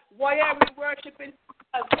God. Why are we worshiping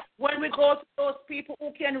God? When we go to those people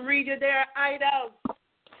who can read you, they're idols.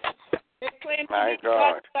 They claim to be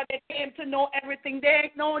God, but they claim to know everything.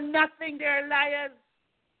 They know nothing. They're liars.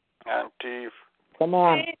 And thief. Come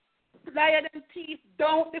on. Liar and thief.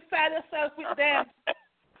 Don't defile yourself with them.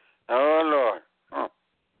 Oh, Lord.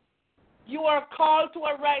 You are called to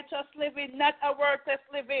a righteous living, not a worthless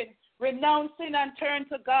living. Renounce sin and turn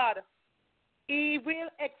to God. He will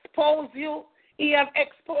expose you. He has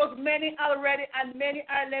exposed many already, and many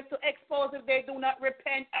are left to expose if they do not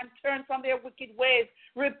repent and turn from their wicked ways.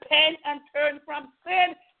 Repent and turn from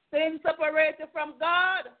sin. Sin separates you from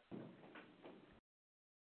God.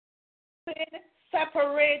 Sin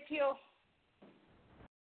separates you.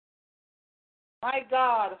 My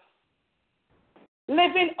God.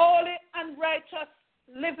 Living holy and righteous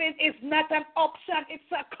living is not an option.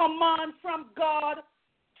 It's a command from God,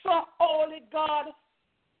 from holy God.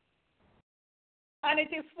 And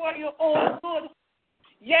it is for your own good.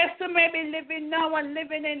 Yes, you may be living now and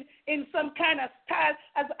living in some kind of style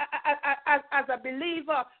as a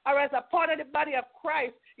believer or as a part of the body of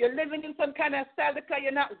Christ. You're living in some kind of style because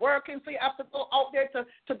you're not working, so you have to go out there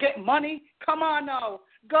to get money. Come on now.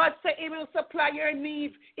 God said He will supply your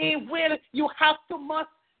needs. He will. You must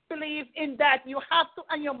believe in that. You have to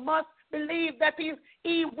and you must believe that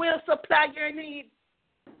He will supply your needs.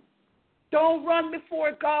 Don't run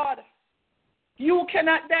before God. You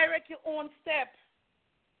cannot direct your own steps.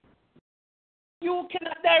 You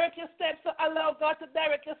cannot direct your steps, so allow God to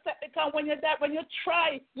direct your steps, because when you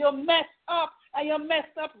try, you mess up, and you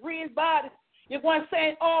messed up real bad. You're going to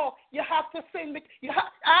say, oh, you have to sin. I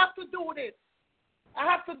have to do this. I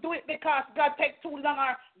have to do it because God takes too long,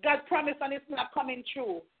 or God promised and it's not coming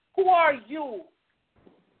true. Who are you?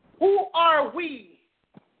 Who are we?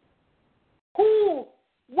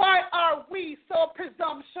 Why are we so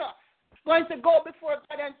presumptuous? Going to go before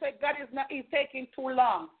God and say, God He's taking too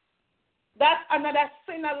long. That's another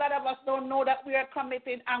sin a lot of us don't know that we are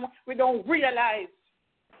committing and we don't realize.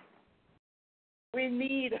 We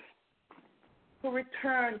need to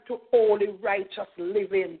return to holy, righteous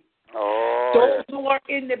living. Oh, those who are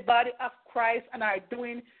in the body of Christ and are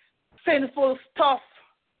doing sinful stuff,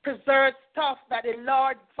 preserved stuff that the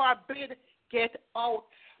Lord forbid, get out.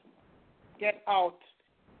 Get out.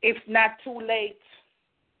 It's not too late.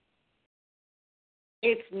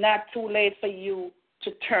 It's not too late for you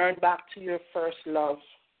to turn back to your first love.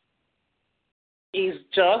 He's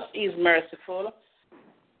just, He's merciful,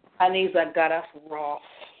 and He's a God of wrath.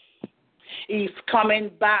 He's coming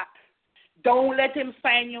back. Don't let Him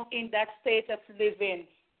find you in that state of living.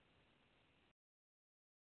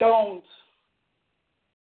 Don't.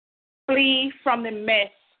 Flee from the mess.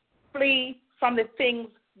 Flee from the things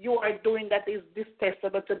you are doing that is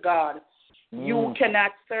detestable to God. You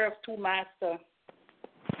cannot serve two masters.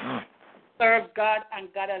 Serve God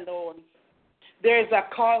and God alone. There is a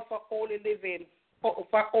call for holy living, for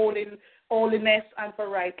holiness and for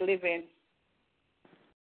right living.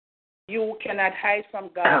 You cannot hide from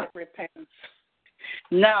God's repentance.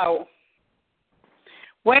 Now,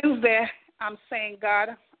 Wednesday, I'm saying,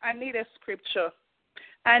 God, I need a scripture.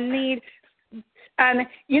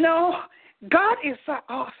 God is an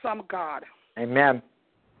awesome God. Amen.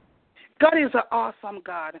 God is an awesome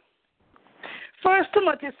God. 1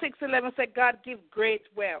 Timothy 6:11 said, God give great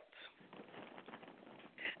wealth.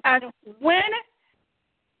 And when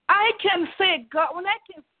I can say God, when I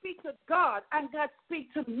can speak to God and God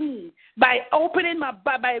speak to me by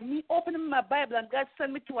me opening my Bible and God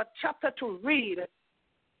send me to a chapter to read,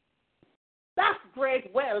 that's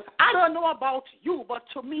great wealth. I don't know about you, but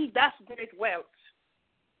to me, that's great wealth.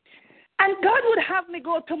 And God would have me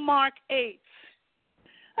go to Mark 8.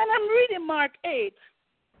 And I'm reading Mark 8.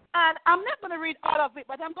 And I'm not going to read all of it,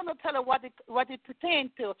 but I'm going to tell you what it pertained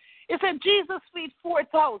to. It said Jesus feed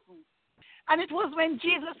 4,000. And it was when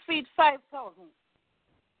Jesus feed 5,000.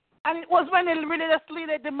 And it was when the religious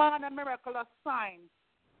leader demand a miraculous sign.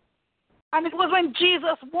 And it was when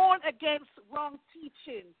Jesus warned against wrong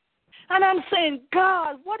teaching. And I'm saying,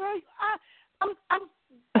 God, what are you?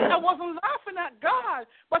 I wasn't laughing at God,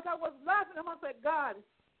 but I was laughing. I said, God,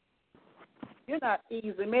 you're not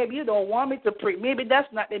easy. Maybe you don't want me to preach. Maybe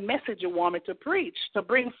that's not the message you want me to preach, to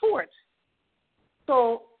bring forth.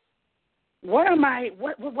 So, what am I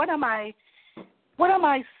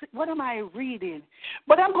reading?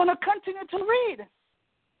 But I'm going to continue to read.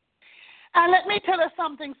 And let me tell you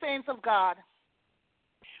something, saints of God.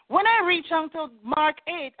 When I reach until Mark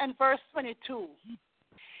 8 and verse 22,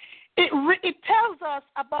 it tells us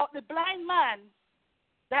about the blind man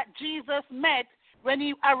that Jesus met when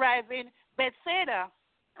he arrived in Bethsaida.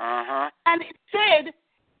 And it said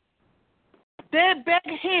they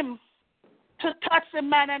begged him to touch the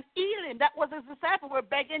man and heal him. That was his disciples were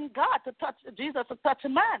begging God to touch Jesus, to touch a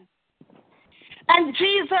man. And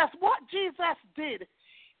Jesus, what Jesus did,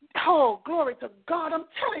 oh, glory to God, I'm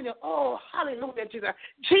telling you, oh, hallelujah, Jesus.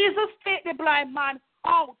 Jesus take the blind man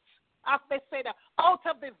out of Bethsaida, out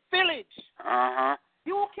of the village.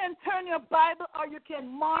 You can turn your Bible or you can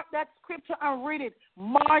mark that scripture and read it.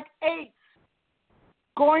 Mark 8,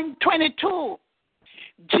 going 22.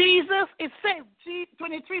 Jesus, it says,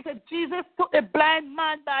 23 said, Jesus took the blind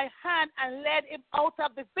man by hand and led him out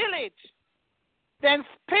of the village. Then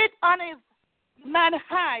spit on his man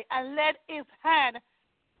high and led his hand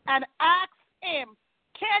and asked him,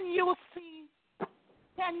 can you see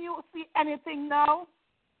anything now?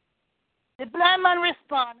 The blind man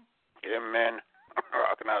responded, amen.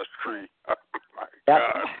 Rocking out a tree. Oh, my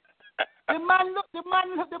God. The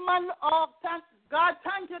man, oh, God,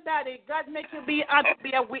 thank you, Daddy. God make you be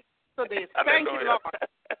a witness to this. Thank you, Lord.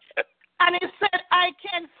 And he said, I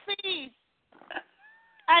can see.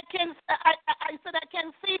 I said, I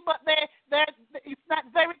can see, but it's not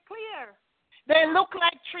very clear. They look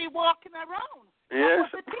like tree walking around.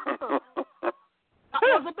 Yes. That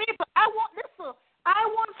was the people. I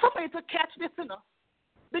want somebody to catch this,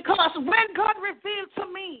 because when God revealed to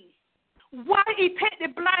me why he take the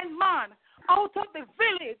blind man out of the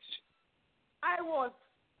village, I was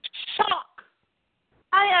shocked.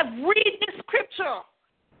 I have read the scripture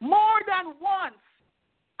more than once.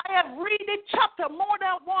 I have read the chapter more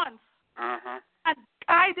than once. And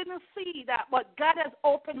I didn't see that, but God has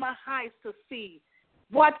opened my eyes to see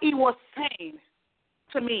what he was saying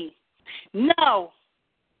to me. No,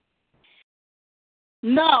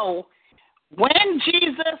 when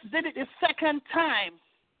Jesus did it the second time,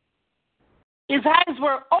 his eyes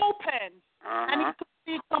were open, and he could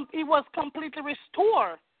see he was completely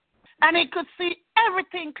restored, and he could see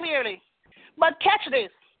everything clearly. But catch this.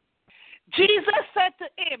 Jesus said to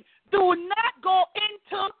him, do not go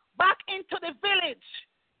back into the village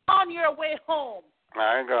on your way home.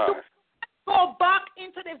 My God. Do not go back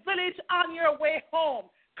into the village on your way home.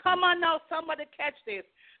 Come on now, somebody catch this.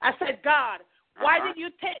 I said, God, why did you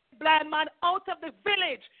take the blind man out of the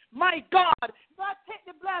village? My God, God take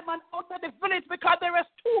the blind man out of the village because there was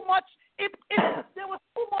too much. There was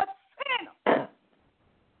too much sin.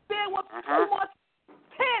 There was too much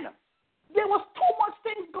sin. There was too much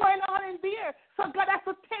things going on in there. So God has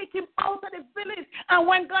to take him out of the village. And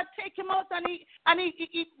when God take him out and he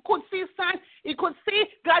could see signs, he could see,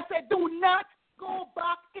 God said, do not go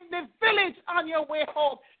back in the village on your way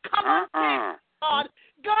home. Come on, God.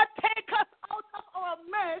 God, take us out of our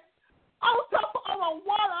mess, out of our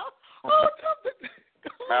water, out of the...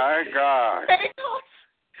 My God. Take us.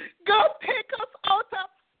 God, take us out of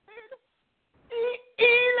sin. He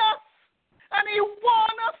heal us. And he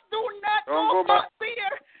warned us, do not go back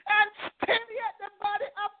there and spit at the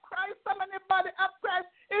body of Christ. Some of the body of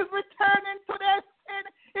Christ is returning to their sin,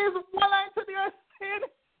 is willing to their sin.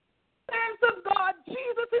 Saints of God,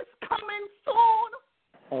 Jesus is coming soon.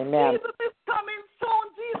 Amen. Jesus is coming soon.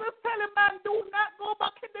 Jesus telling man, do not go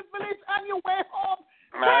back in the village on your way home.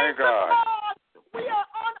 My Saints God. of God, we are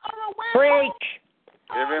on our way home. Preach.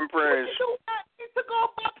 Give him praise. We do not need to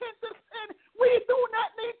go back into sin. We do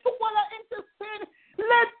not need to wallow into sin.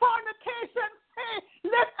 Let fornication stay.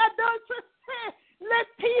 Let adultery stay. Let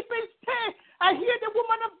thieving stay. I hear the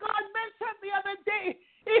woman of God mention the other day,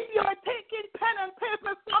 if you are taking pen and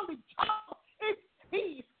paper from the job, it's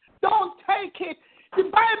thief. Don't take it.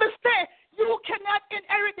 The Bible says you cannot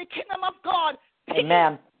inherit the kingdom of God.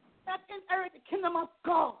 Amen. Cannot inherit the kingdom of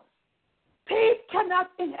God. Thief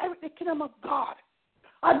cannot inherit the kingdom of God.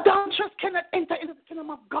 Adulterers cannot enter into the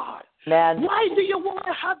kingdom of God. Man. Why do you want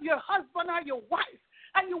to have your husband or your wife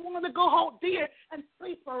and you want to go out there and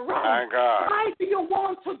sleep around? My God. Why do you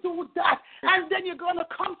want to do that? And then you're going to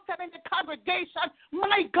come sit in the congregation.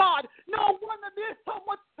 My God, no wonder there's so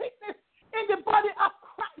much sickness in the body of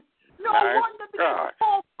Christ. No wonder there's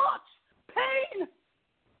so much pain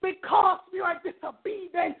because we are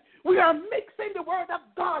disobedient. We are mixing the word of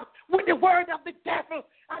God with the word of the devil.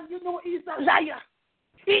 And you know he's a liar.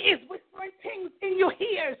 He is whispering things in your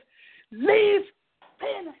ears. Leave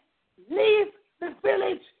sin. Leave the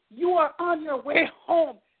village. You are on your way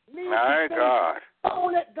home. Leave My the God.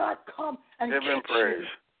 Don't let God come and Give him catch praise.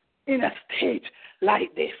 you in a state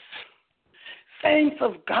like this. Saints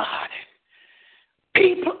of God,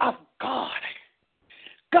 people of God,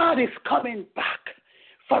 God is coming back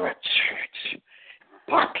for a church,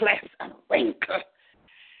 spotless and wrinkle.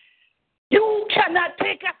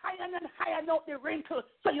 and iron out the wrinkles.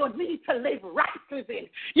 So you need to live right within.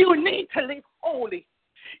 You need to live holy.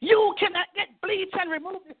 You cannot get bleach and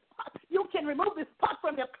remove the spot. You can remove the spot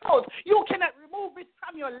from your clothes. You cannot remove it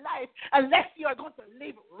from your life unless you are going to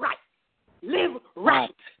live right. Live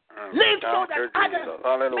right. Live so that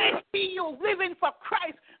others may see you living for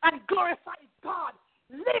Christ and glorify God.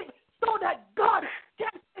 Live so that God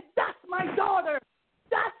can say, that's my daughter.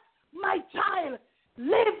 That's my child.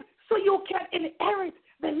 Live so you can inherit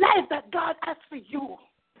the life that God has for you.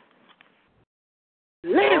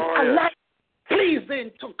 Live a life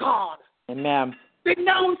pleasing to God. Amen.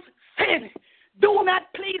 Renounce sin. Do not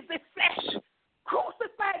please the flesh.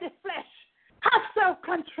 Crucify the flesh. Have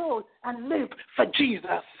self-control and live for Jesus.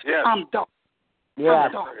 Yes. I'm done. Yes.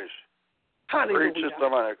 I'm done. Hallelujah. Preach, Sister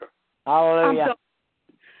Monica. Hallelujah.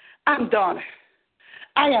 I'm done.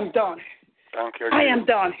 I am done. Thank you, I am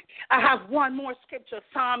done. I have one more scripture.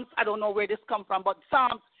 Psalms, I don't know where this comes from, but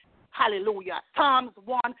Psalms, hallelujah. Psalms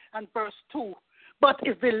 1 and verse 2. But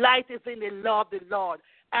his delight is in the law of the Lord,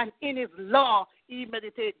 and in his law he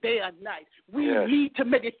meditates day and night. We need to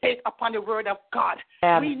meditate upon the word of God.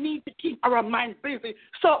 We need to keep our mind busy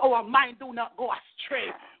so our mind do not go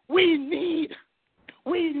astray. We need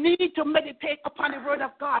to meditate upon the word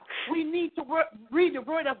of God. We need to read the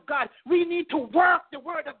word of God. We need to work the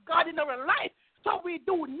word of God in our life so we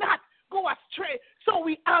do not go astray, so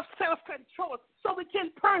we have self-control, so we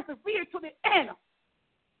can persevere to the end.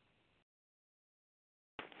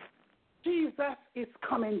 Jesus is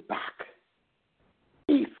coming back.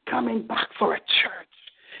 He's coming back for a church.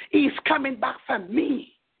 He's coming back for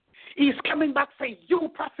me. He's coming back for you,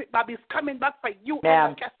 Prophet Bob. He's coming back for you,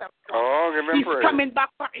 Elder Kester. Oh, give him He's praise. coming back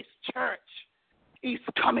for his church. He's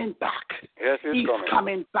coming back. Yes, he's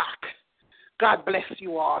coming back. God bless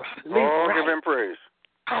you all. Live right. Give him praise.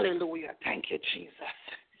 Hallelujah. Thank you, Jesus.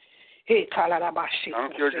 Thank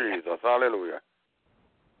you, Jesus. Hallelujah.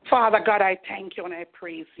 Father God, I thank you and I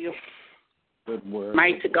praise you. Good word.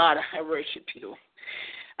 Mighty God, I worship you.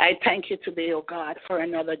 I thank you today, oh God, for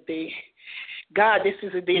another day. God, this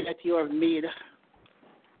is a day that you have made.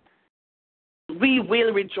 We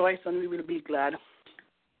will rejoice and we will be glad.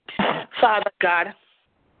 Father God,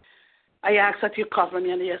 I ask that you cover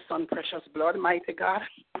me under your Son, precious blood, mighty God.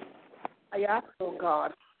 I ask, oh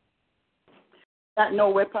God, that no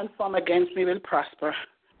weapon formed against me will prosper.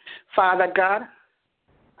 Father God,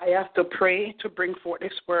 I have to pray to bring forth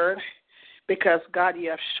this word because, God,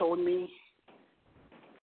 you have shown me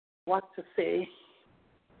what to say.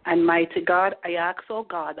 And mighty God, I ask, oh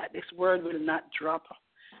God, that this word will not drop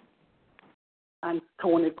on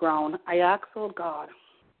stony ground. I ask, oh God,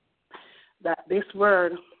 that this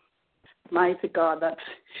word, mighty God, that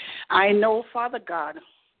I know, Father God,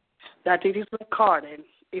 that it is recorded,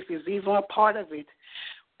 if it's even a part of it,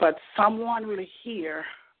 but someone will hear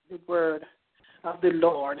the word of the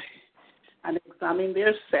Lord and examine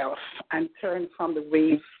themselves and turn from the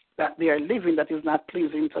ways that they are living that is not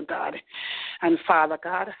pleasing to God. And Father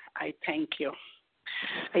God, I thank you.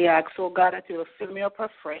 I ask, oh God, that you will fill me up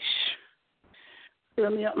afresh.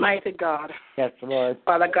 Fill me up, mighty God. Yes, Lord.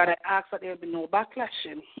 Father God, I ask that there will be no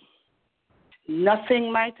backlashing.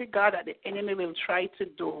 Nothing, mighty God, that the enemy will try to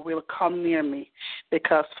do will come near me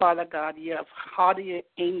because, Father God, you have ordered your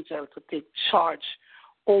angel to take charge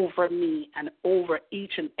over me and over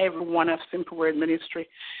each and every one of Simple Word Ministry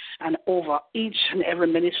and over each and every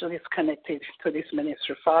ministry that is connected to this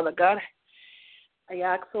ministry. Father God, I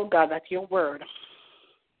ask, oh God, that your word,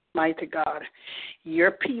 mighty God,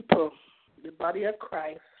 your people, the body of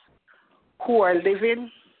Christ, who are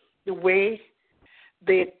living the way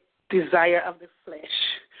they desire of the flesh,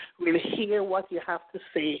 will hear what you have to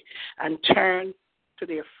say and turn to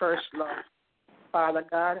their first love. Father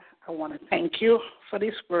God, I want to thank you for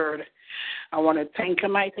this word. I want to thank you,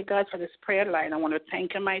 mighty God, for this prayer line. I want to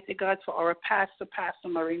thank you, mighty God, for our pastor, Pastor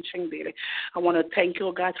Maureen Chingdale. I want to thank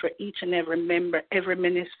you, God, for each and every member, every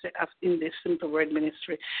minister in this Simple Word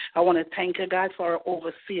Ministry. I want to thank you, God, for our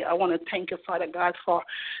overseer. I want to thank you, Father God, for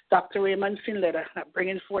Dr. Raymond Finleder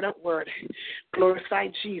bringing forth that word. Glorify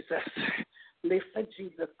Jesus. Live for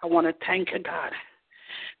Jesus. I want to thank you, God.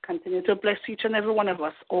 Continue to bless each and every one of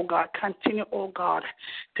us, oh God. Continue, oh God,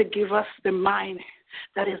 to give us the mind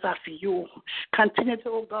that is of you. Continue to,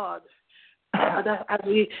 oh God, as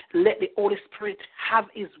we let the Holy Spirit have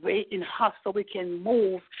his way in us so we can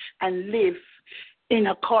move and live in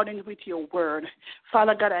accordance with your word.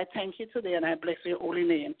 Father God, I thank you today and I bless your holy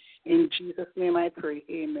name. In Jesus' name I pray.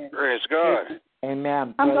 Amen. Praise God.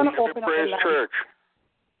 Amen. I'm going to open up the line. Church.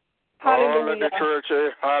 Hallelujah. All of the church,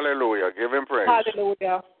 hallelujah. Give him praise.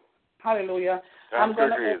 Hallelujah. I'm Thank going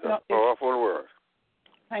you, to Jesus. open up this. Powerful word.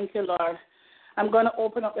 Thank you, Lord. I'm going to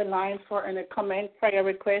open up the line for any comment, prayer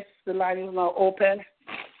requests. The line is now open.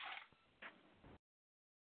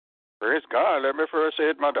 Praise God. Let me first say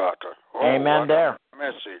it, my daughter. Oh, Amen there.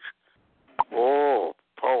 Message. Oh,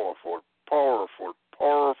 powerful, powerful,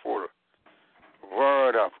 powerful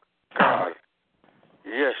word of God.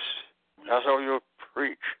 Yes, that's how you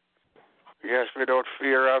preach. Yes, without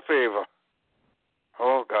fear or favor.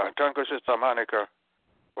 Oh, God. Thank you, Sister Monica,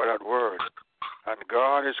 for that word. And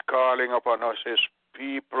God is calling upon us, His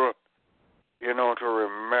people, to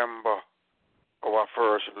remember our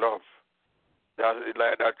first love. That is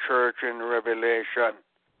like that church in Revelation.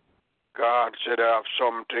 God said, I have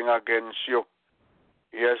something against you.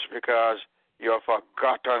 Yes, because you have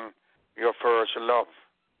forgotten your first love.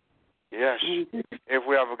 Yes, if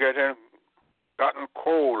we have gotten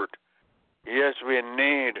cold, yes, we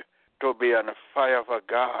need to be on fire for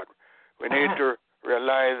God. We need to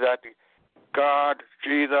realize that God,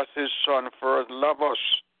 Jesus, His Son, first loved us.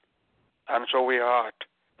 And so we ought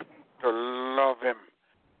to love Him.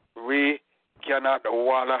 We cannot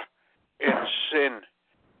wallow in sin.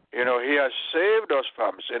 He has saved us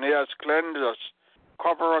from sin. He has cleansed us,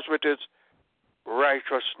 covered us with His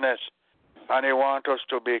righteousness, and He wants us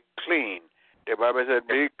to be clean. The Bible said,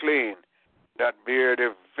 be clean, that bear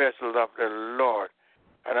the vessels of the Lord.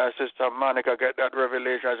 And as Sister Monica get that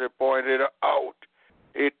revelation, as she pointed out,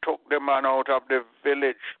 He took the man out of the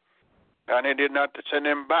village, and He did not send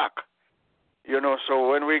him back. So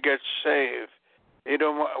when we get saved, He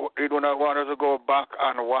do not want us to go back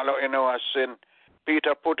and wallow in our sin.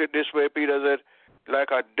 Peter put it this way. Peter said,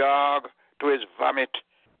 like a dog to his vomit,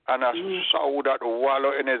 and a sow that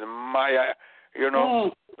wallow in his mire.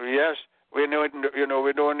 Yes, we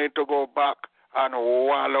don't need to go back and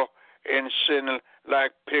wallow in sin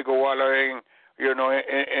like pig wallowing,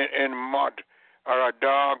 in mud, or a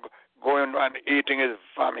dog going and eating his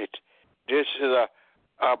vomit. This is a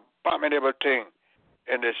abominable thing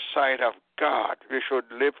in the sight of God. We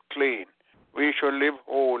should live clean. We should live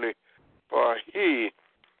holy, for He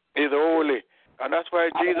is holy. And that's why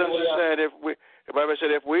Jesus said, the Bible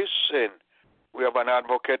said, if we sin, we have an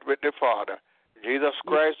advocate with the Father, Jesus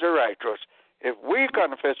Christ the righteous. If we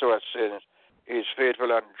confess our sins, He is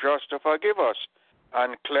faithful and just to forgive us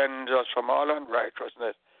and cleanse us from all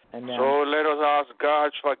unrighteousness. Amen. So let us ask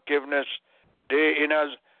God's forgiveness day in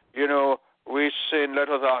as, we sin. Let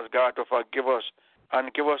us ask God to forgive us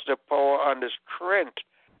and give us the power and the strength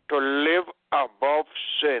to live above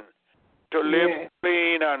sin, to live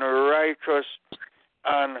clean and righteous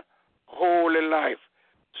and holy life,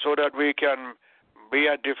 so that we can be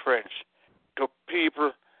a difference to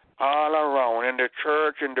people all around, in the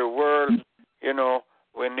church, in the world.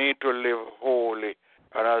 We need to live holy.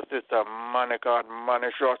 And as Sister Monica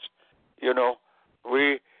admonished us,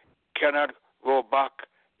 we cannot go back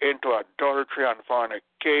into adultery and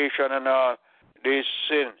fornication and all this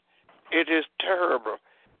sin. It is terrible.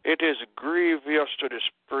 It is grievous to the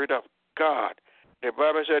Spirit of God. The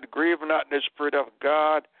Bible said, grieve not the Spirit of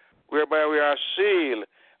God, whereby we are sealed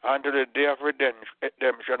unto the day of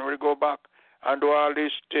redemption. We go back and do all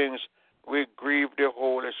these things, we grieve the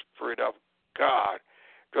Holy Spirit of God.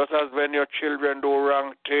 Just as when your children do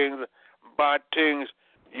wrong things, bad things,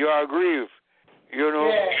 you are grieved.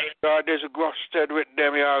 God is disgusted with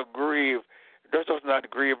them, you are grieved. Let us not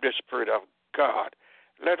grieve the Spirit of God.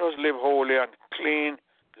 Let us live holy and clean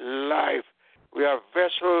life. We are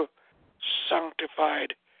vessels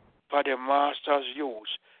sanctified for the Master's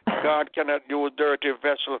use. God cannot use dirty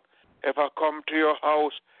vessel. If I come to your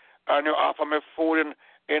house and you offer me food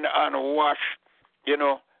in unwashed,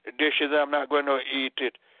 dishes, I'm not going to eat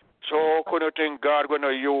it. So could you think God going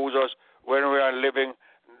to use us when we are living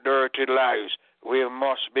dirty lives? We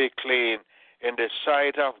must be clean in the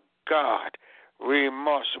sight of God. We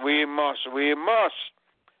must live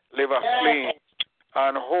a clean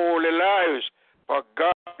and holy lives, for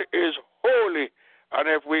God is holy. And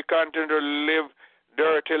if we continue to live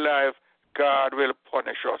dirty life, God will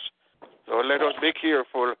punish us. So let us be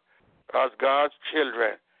careful as God's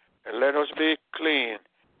children, and let us be clean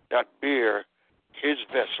that bear His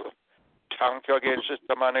vessel. Thank you again,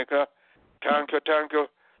 Sister Monica. Thank you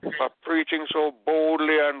for preaching so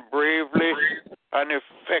boldly and bravely and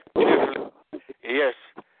effectively. Yes.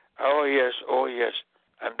 Oh, yes.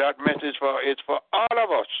 And that message is for all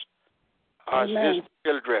of us as His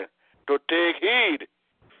children to take heed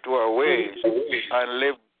to our ways and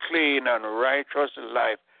live clean and righteous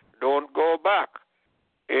life. Don't go back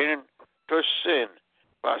into sin.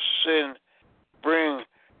 For sin bring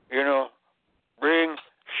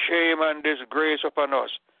shame and disgrace upon us,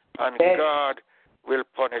 and God will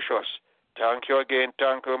punish us. Thank you again.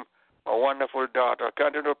 Thank you, a wonderful daughter.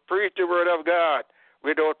 Continue to preach the word of God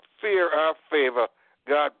without fear or favor.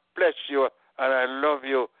 God bless you, and I love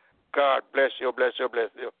you. God bless you, bless you, bless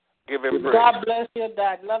you. Give him praise. God bless you,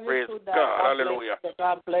 Dad. Love Praise you too, Dad. God. Hallelujah.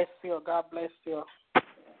 God bless you. God bless you.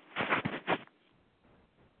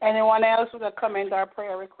 Anyone else with a comment or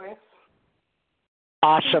prayer request?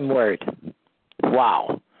 Awesome word.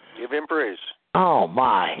 Wow. Give him praise. Oh,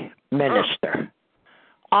 my minister.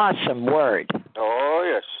 Awesome word. Oh,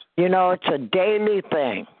 yes. You know, it's a daily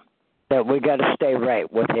thing that we got to stay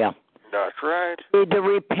right with him. That's right. We need to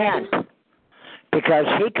repent because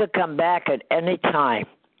he could come back at any time.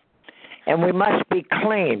 And we must be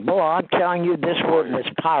clean. Boy, I'm telling you, this word was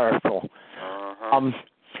powerful.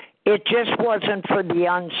 It just wasn't for the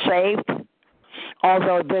unsaved,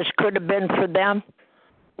 although this could have been for them.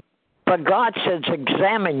 But God says,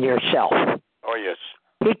 examine yourself. Oh, yes.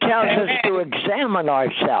 He tells us to examine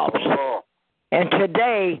ourselves. Oh. And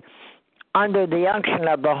today, under the unction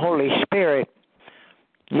of the Holy Spirit,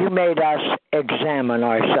 you made us examine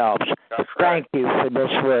ourselves. That's right. Thank you for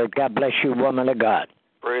this word. God bless you, woman of God.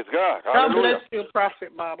 Praise God. God Hallelujah. bless you,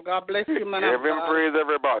 Prophet Bob. God bless you, man of Give him God. praise,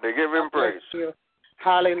 everybody. Give him God bless praise. you.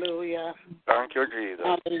 Hallelujah. Thank you, Jesus.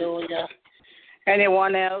 Hallelujah.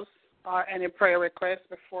 Anyone else or any prayer requests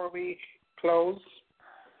before we close?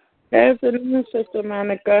 Yes, Sister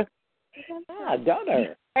Monica.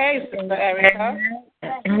 Daughter. Hey, Sister Erica.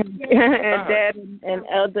 And Dad and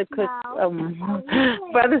Elder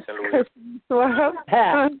Brother Christmas.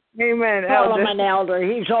 Amen. Call him an elder.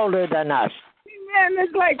 He's older than us. Man,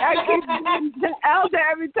 it's like I keep the elder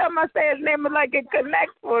every time I say his name. It's like it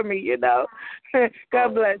connects for me, you know.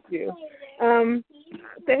 God bless you.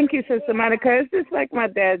 Thank you, Sister Monica. It's just like my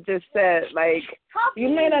dad just said. Like, you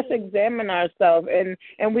made us examine ourselves,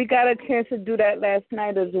 and we got a chance to do that last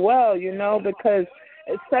night as well, you know, because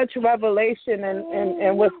it's such revelation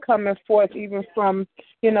and what's coming forth even from,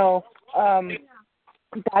 you know,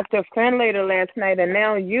 Dr. Fenlater last night, and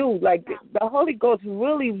now you, like, the Holy Ghost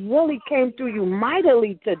really, really came through you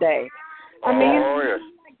mightily today. I mean, yes.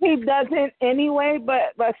 he doesn't anyway,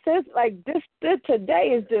 but since, like, this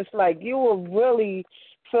today is just like you were really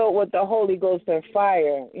filled with the Holy Ghost and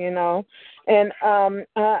fire, you know. And,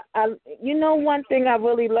 you know, one thing I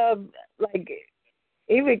really love, like,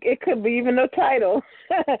 even it could be even a title.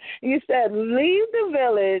 You said, leave the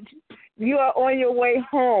village, you are on your way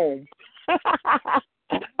home.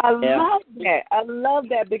 Love that. I love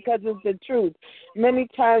that because it's the truth. Many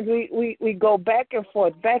times we go back and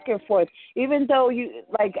forth. Even though you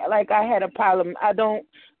like I had a problem, I don't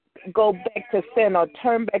go back to sin or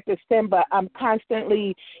turn back to sin, but I'm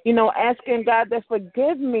constantly, you know, asking God to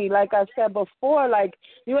forgive me. Like I said before, like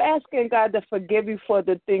you're asking God to forgive you for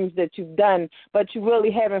the things that you've done, but you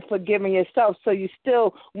really haven't forgiven yourself. So you're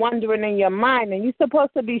still wondering in your mind, and you're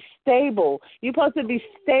supposed to be stable. You're supposed to be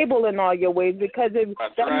stable in all your ways, because if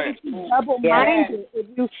that makes you double-minded,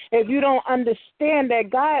 if you don't understand that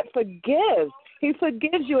God forgives. He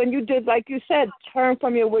forgives you, and you did, like you said, turn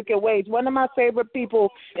from your wicked ways. One of my favorite people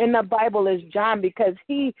in the Bible is John, because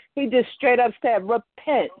he just straight up said,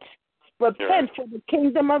 repent. Repent, for the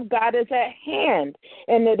kingdom of God is at hand,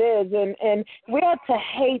 and it is. And we are to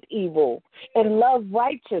hate evil and love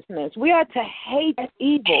righteousness. We are to hate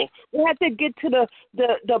evil. We have to get to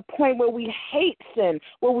the point where we hate sin,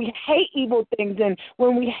 where we hate evil things, and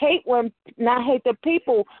when we not hate the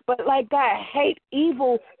people, but like God, hate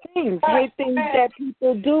evil things, hate things that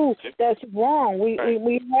people do that's wrong.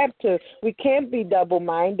 We have to. We can't be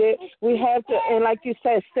double-minded. We have to, and like you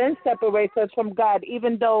said, sin separates us from God,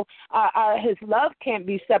 even though His love can't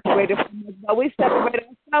be separated from us, but we separate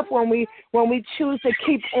ourselves when we choose to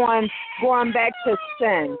keep on going back to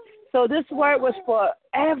sin. So this word was for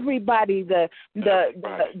everybody, the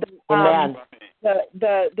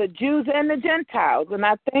Jews and the Gentiles. And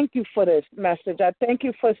I thank you for this message. I thank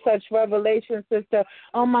you for such revelation, sister.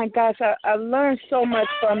 Oh my gosh, I learned so much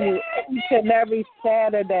from you each and every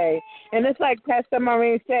Saturday. And it's like Pastor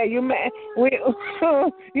Maureen said, you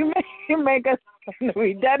make us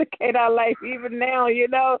rededicate our life even now, you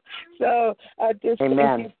know. So I just thank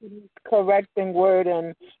you for this correcting word,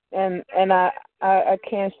 and I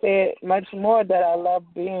can't say it much more that I love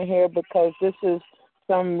being here, because this is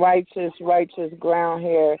some righteous ground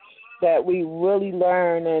here that we really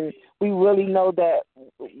learn, and we really know that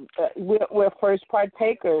we're first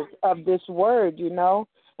partakers of this word, you know.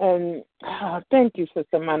 And thank you,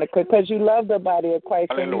 Sister Monica, because you love the body of Christ.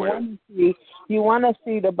 Hallelujah. And you want to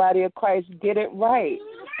see the body of Christ get it right.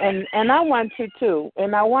 And I want to, too.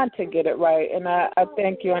 And I want to get it right. And I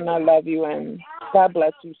thank you and I love you. And God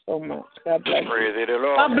bless you so much. God bless you.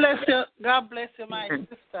 God bless you. God bless you, my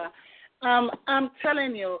sister. I'm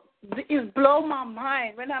telling you, it blows my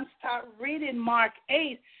mind when I start reading Mark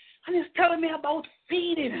 8, and it's telling me about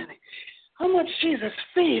feeding and how much Jesus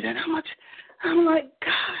feed and how much. I'm like,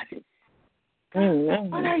 God,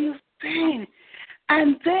 what are you saying?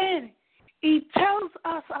 And then he tells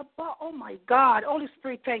us about, oh my God, Holy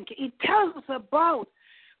Spirit, thank you. He tells us about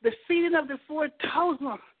the feeding of the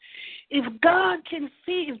 4,000. If God can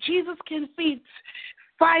feed, if Jesus can feed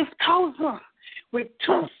 5,000 with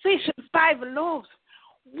 2 fish and 5 loaves,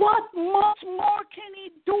 what much more can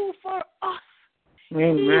he do for us?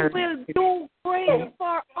 Amen. He will do great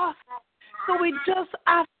for us. So we just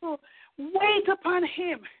have to wait upon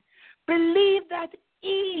him, believe that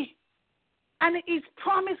he and his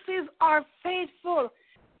promises are faithful.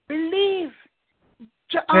 Believe.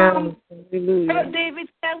 David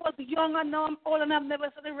said, was young and now I'm old and I've never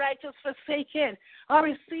seen the righteous forsaken or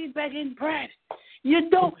received begging bread. You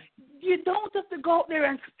don't have to go out there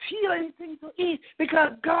and steal anything to eat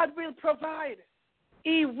because God will provide.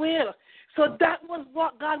 He will. So that was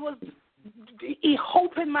what God was. He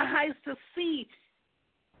opened my eyes to see.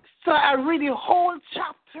 So I read the whole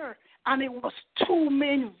chapter, and it was 2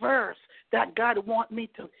 main verses that God want me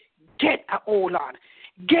to get a hold on.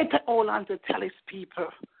 Get a hold on to tell his people.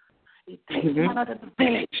 He takes him out of the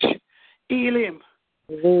village. Heal him.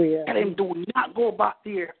 Hallelujah. Tell him, do not go back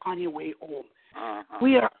there on your way home.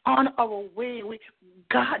 We are on our way.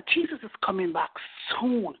 Jesus is coming back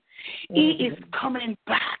soon. He is coming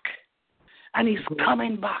back. And he's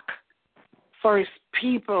coming back for his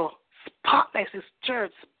people, spotless, his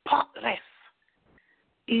church, spotless.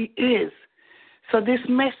 He is. So this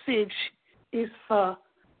message is for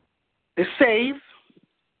the saved,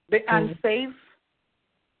 the unsaved.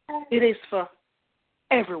 It is for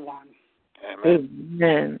everyone.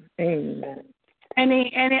 Amen. Amen.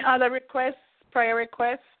 Any other requests, prayer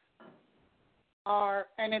requests, or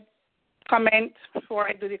any comment before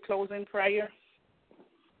I do the closing prayer?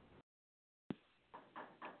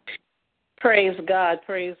 Praise God,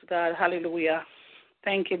 hallelujah.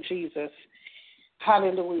 Thank you, Jesus.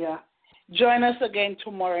 Hallelujah. Join us again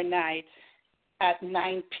tomorrow night at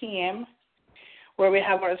 9 p.m. where we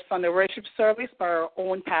have our Sunday worship service by our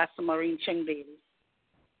own Pastor Maureen Cheng Daly.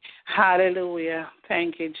 Hallelujah.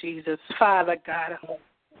 Thank you, Jesus. Father God.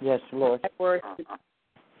 Yes, Lord.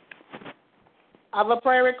 Have a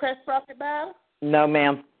prayer request, Prophet Bell? No,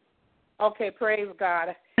 ma'am. Okay, praise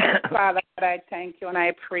God. Father God, I thank you and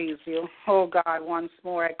I praise you. Oh, God, once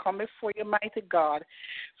more, I come before you, mighty God.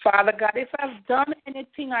 Father God, if I've done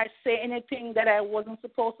anything or say anything that I wasn't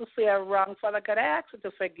supposed to say or wrong, Father God, I ask you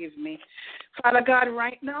to forgive me. Father God,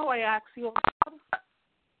 right now, I ask you,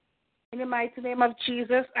 in the mighty name of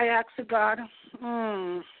Jesus, I ask you, God,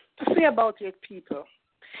 to see about your people.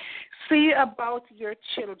 See about your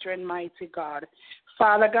children, mighty God.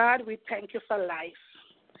 Father God, we thank you for life.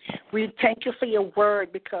 We thank you for your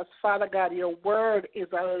word because, Father God, your word is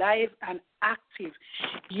alive and active.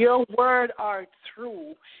 Your word are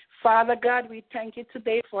true. Father God, we thank you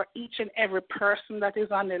today for each and every person that is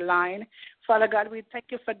on the line. Father God, we thank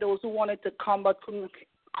you for those who wanted to come but couldn't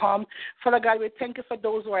come. Father God, we thank you for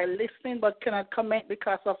those who are listening but cannot comment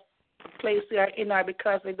because of place they are in or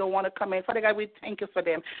because they don't want to come in. Father God, we thank you for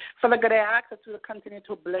them. Father God, I ask that you will continue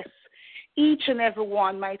to bless each and every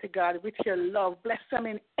one, mighty God, with your love. Bless them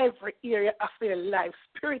in every area of their life,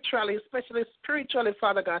 spiritually, especially spiritually,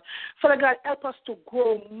 Father God. Father God, help us to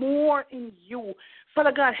grow more in you.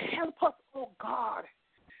 Father God, help us, oh God,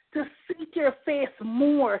 to seek your face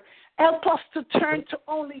more. Help us to turn to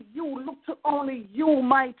only you, look to only you,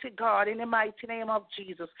 mighty God, in the mighty name of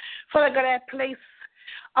Jesus. Father God, I place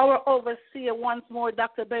our overseer once more,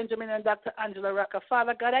 Dr. Benjamin and Dr. Angela Rocca.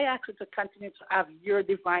 Father God, I ask you to continue to have your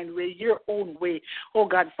divine way, your own way, oh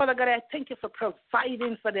God. Father God, I thank you for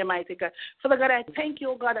providing for them, mighty God. Father God, I thank you,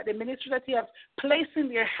 oh God, that the ministry that you have placed in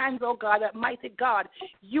their hands, oh God, that mighty God,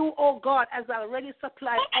 you, oh God, has already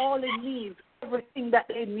supplied all the needs, everything that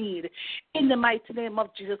they need in the mighty name of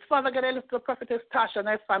Jesus. Father God, I lift the prophetess Tasha and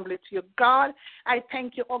her family to you. God, I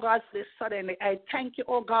thank you, oh God, for this suddenly. I thank you,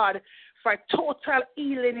 oh God, for total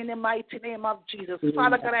healing in the mighty name of Jesus.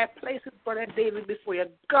 Father God, I place his brother David before you.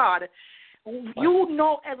 God, you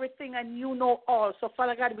know everything and you know all. So,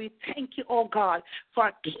 Father God, we thank you, oh God,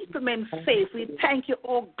 for keeping him safe. We thank you,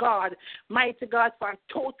 oh God, mighty God, for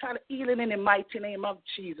total healing in the mighty name of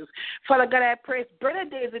Jesus. Father God, I praise Brother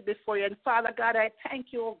David before you. And Father God, I thank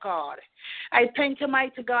you, oh God. I thank you,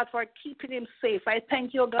 mighty God, for keeping him safe. I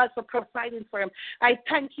thank you, oh God, for providing for him. I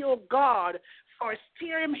thank you, oh God, for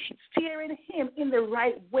steering him in the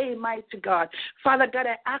right way, mighty God. Father God,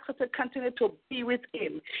 I ask you to continue to be with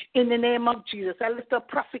him in the name of Jesus. I lift up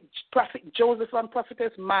Prophet Joseph and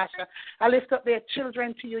Prophetess Marsha. I lift up their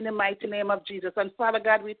children to you in the mighty name of Jesus. And Father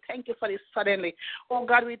God, we thank you for this suddenly. Oh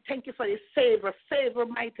God, we thank you for this favor,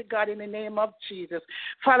 mighty God, in the name of Jesus.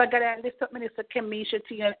 Father God, I lift up Minister Kamisha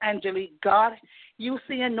to you and Angelique. God, you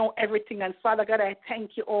see and know everything. And Father God, I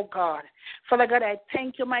thank you, oh God. Father God, I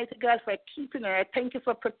thank you, mighty God, for keeping her. I thank you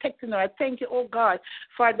for protecting her. I thank you, oh God,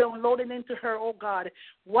 for downloading into her, oh God,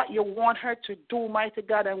 what you want her to do, mighty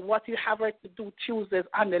God, and what you have her to do Tuesdays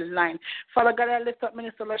on the line. Father God, I lift up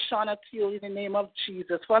Minister LaShawna to you in the name of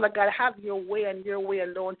Jesus. Father God, have your way and your way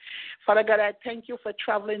alone. Father God, I thank you for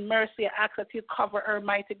traveling mercy. I ask that you cover her,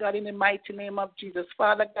 mighty God, in the mighty name of Jesus.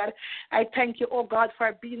 Father God, I thank you, oh God,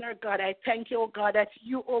 for being her God. I thank you, oh God, that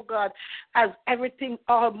you, oh God, has everything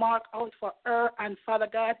all marked out for her. And Father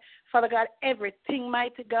God, everything,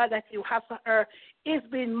 mighty God, that you have for her is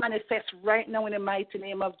being manifest right now in the mighty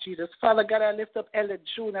name of Jesus. Father God, I lift up Ella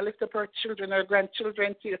June. I lift up her children, her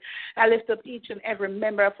grandchildren to you. I lift up each and every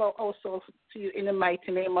member of our household to you in the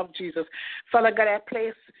mighty name of Jesus. Father God, I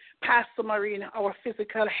place Pastor Marine, our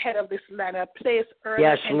physical head of this land. I place her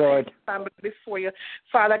and her family before you.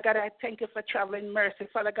 Father God, I thank you for traveling mercy.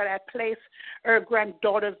 Father God, I place her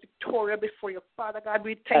granddaughter Victoria before you. Father God,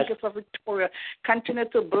 we thank you for Victoria. Continue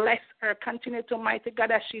to bless her. Continue to, mighty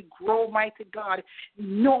God, as she grow, mighty God,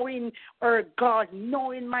 knowing her God,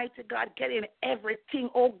 knowing, mighty God, getting everything,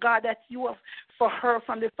 oh God, that you have for her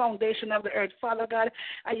from the foundation of the earth. Father God,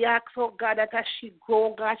 I ask, oh God, that as she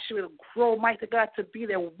grow, God, she will grow, mighty God, to be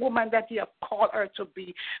the woman that you have called her to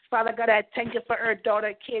be. Father God, I thank you for her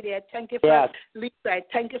daughter, Katie. I thank you for Lisa. I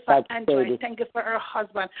thank you for Andrew. I thank you for her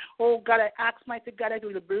husband. Oh God, I ask, mighty God, that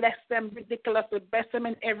you will bless them ridiculously, bless them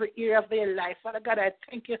in every area of their life. Father God, I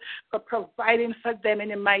thank you for providing for them in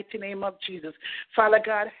the mighty name of Jesus. Father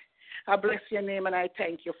God, I bless your name and I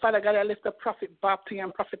thank you. Father God, I lift up Prophet Bob to you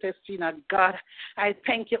and Prophetess Gina. God, I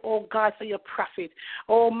thank you, oh God, for your prophet.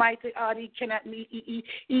 Almighty God, he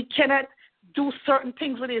cannot do certain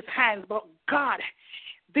things with his hands, but God,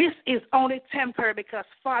 this is only temporary because,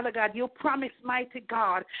 Father God, you promised, mighty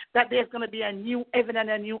God, that there's going to be a new heaven and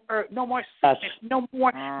a new earth. No more sickness, no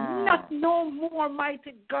more, no more,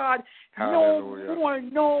 mighty God. Hallelujah.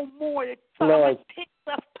 No more. The things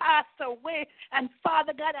have passed away. And,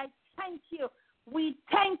 Father God, I thank you. We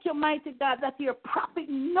thank you, mighty God, that your prophet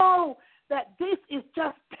know that this is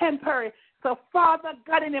just temporary. So, Father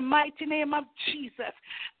God, in the mighty name of Jesus,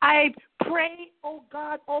 I pray, oh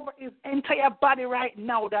God, over his entire body right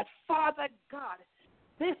now that, Father God,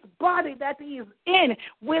 this body that he is in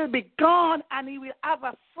will be gone and he will have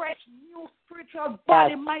a fresh, new spiritual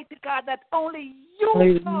body, mighty God, that only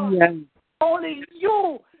you, God, only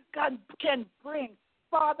you can bring.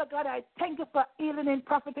 Father God, I thank you for healing in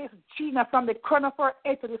Prophetess Gina from the crown of her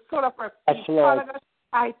head to the sole of her feet. Father God,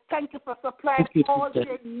 I thank you for supplying all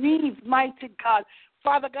your needs, mighty God.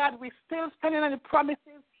 Father God, we're still standing on the promises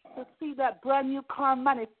to see that brand new car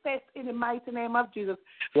manifest in the mighty name of Jesus.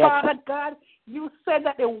 Father God, you said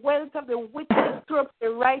that the wealth of the wicked is stored up for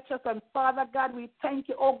the righteous. And Father God, we thank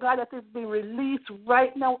you, oh God, that it's been released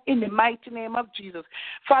right now in the mighty name of Jesus.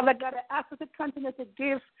 Father God, I ask you to continue to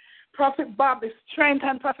give Prophet Bob the strength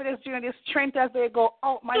and Prophetess Gina the strength as they go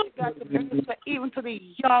out, mighty God, to minister even to the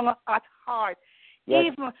young at heart.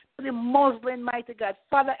 Even to the Muslim, mighty God.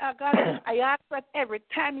 Father God, I ask that every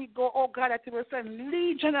time you go, oh God, that you will send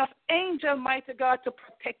legion of angels, mighty God, to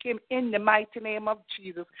protect him in the mighty name of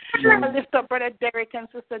Jesus. I lift up Brother Derek and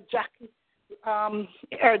Sister Jackie,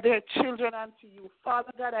 their children unto you.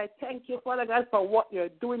 Father God, I thank you, Father God, for what you're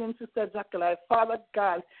doing in Sister Jackie's life. Father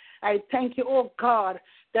God, I thank you, oh God,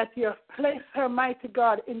 that you have placed her, mighty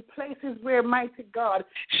God, in places where, mighty God,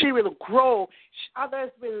 she will grow.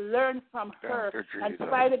 Others will learn from her. And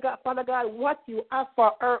Father God, what you have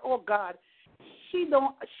for her, oh God, she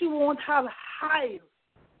won't have eyes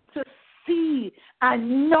to see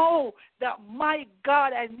and know that, my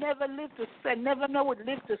God, I never know would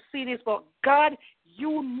live to see this, but God,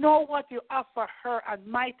 you know what you have for her, and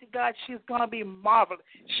mighty God, she's going to be marveled.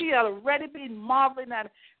 She already been marveling and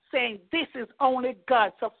saying, this is only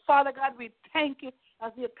God. So, Father God, we thank you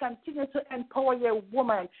as you continue to empower your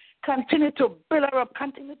woman, continue to build her up,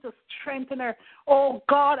 continue to strengthen her. Oh,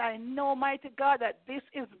 God, I know, mighty God, that this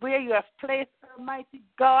is where you have placed her, mighty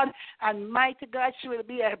God, and mighty God, she will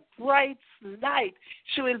be a bright light.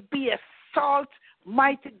 She will be a salt,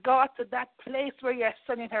 mighty God, to that place where you're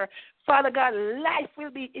sending her. Father God, life will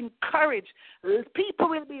be encouraged. People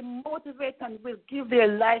will be motivated and will give their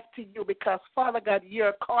life to you because, Father God,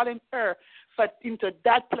 you're calling her into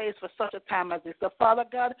that place for such a time as this. So, Father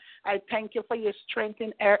God, I thank you for your strength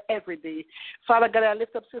in her every day. Father God, I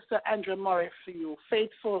lift up Sister Andrea Morris for you.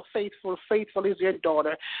 Faithful, faithful, faithful is your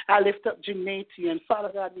daughter. I lift up Jeanette to you, and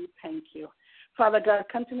Father God, we thank you. Father God,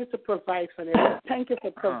 continue to provide for them. Thank you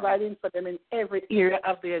for providing for them in every area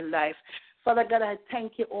of their life. Father God, I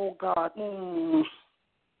thank you, oh God.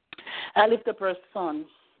 I lift up her son.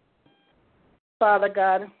 Father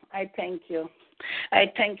God, I thank you.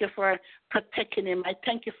 I thank you for protecting him. I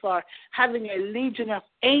thank you for having a legion of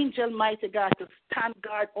angels, mighty God, to stand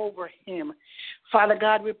guard over him. Father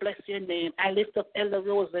God, we bless your name. I lift up Ella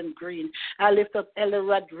Rosen Green. I lift up Ella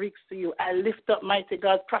Rodriguez to you. I lift up, mighty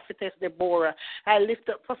God, Prophetess Deborah. I lift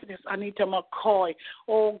up Prophetess Anita McCoy.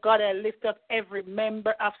 Oh God, I lift up every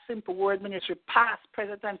member of Simple Word Ministry, past,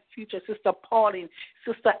 present, and future. Sister Pauline,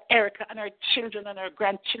 Sister Erica, and her children and her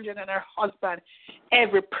grandchildren and her husband.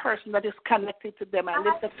 Every person that is connected to them. I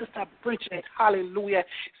lift up Sister Bridget, hallelujah.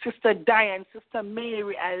 Sister Diane, Sister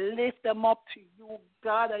Mary, I lift them up to you,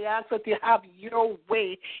 God. I ask that you have your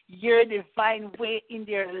way, your divine way in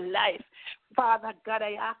their life. Father God,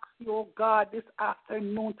 I ask you, oh God, this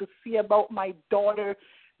afternoon to see about my daughter,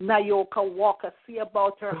 Nayoka Walker, see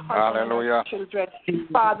about her husband and her children.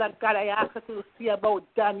 Father God, I ask that you see about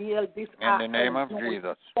Daniel this afternoon. In the name of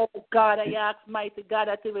Jesus. Oh God, I ask, mighty God,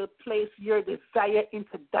 that you will place your desire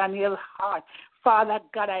into Daniel's heart. Father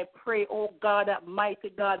God, I pray, oh God, mighty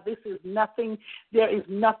God, there is nothing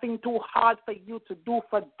too hard for you to do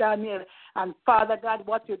for Daniel. And Father God,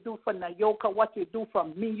 what you do for Nayoka, what you do for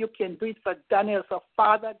me, you can do it for Daniel. So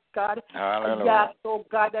Father God, I ask, oh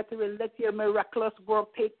God, that you will let your miraculous work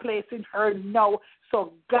take place in her now.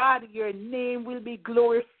 So God, your name will be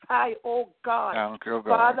glorified, oh God. Thank you, God.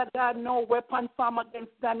 Father God, no weapon formed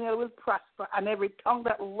against Daniel will prosper, and every tongue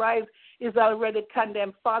that rises is already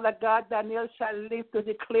condemned. Father God, Daniel shall live to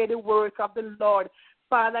declare the words of the Lord.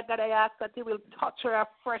 Father God, I ask that you will touch her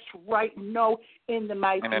afresh right now in the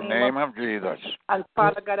mighty name of Jesus. And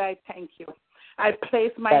Father God, I thank you. I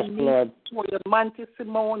place my needs before you, Monty,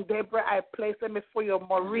 Simone, Deborah. I place them before you,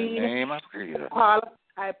 Maureen. In the name of Jesus. Paul,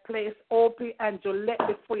 I place Opie and Jolette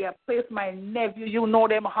before you. I place my nephew, you know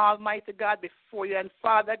them, Almighty God, before you. And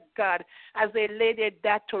Father God, as they lay their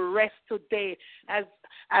dad to rest today, as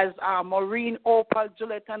Maureen, Opal,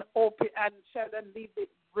 Jolette, and Opie and Sheldon leave the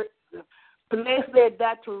place their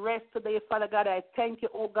dad to rest today, Father God. I thank you,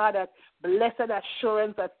 oh God, that blessed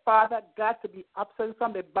assurance that, Father God, to be absent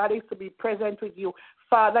from the bodies, to be present with you.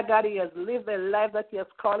 Father God, he has lived a life that he has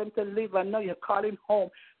called him to live, and now you're calling home.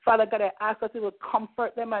 Father God, I ask that you will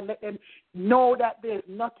comfort them and let them know that there's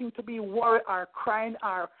nothing to be worried or crying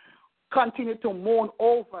or continue to mourn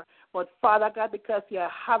over. But Father God, because you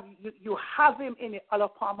have him in the other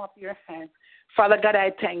palm of your hand. Father God,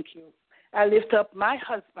 I thank you. I lift up my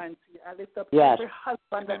husband to you. I lift up every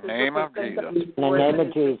husband that is represented in the name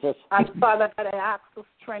of Jesus. And Father God, I ask to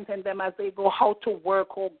strengthen them as they go out to work,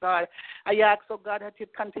 oh God. I ask, oh God, that you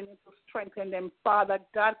continue to strengthen them. Father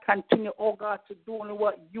God, continue, oh God, to do only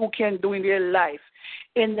what you can do in their life.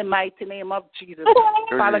 In the mighty name of Jesus.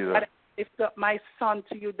 Father God, I lift up my son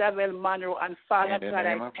to you, David Monroe. And Father God,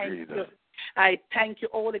 I thank you. I thank you,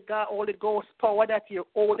 Holy God, Holy Ghost power, that your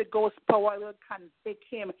Holy Ghost power will convict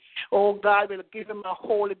him. Oh God, will give him a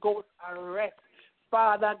Holy Ghost arrest.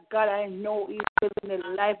 Father God, I know he's living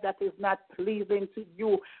a life that is not pleasing to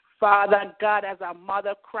you. Father God, as a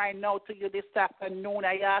mother crying out to you this afternoon,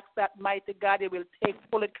 I ask that mighty God, you will take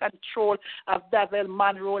full control of David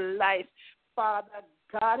Monroe's life. Father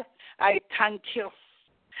God, I thank you.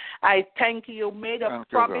 I thank you. You made a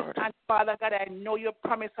promise, and Father God, I know your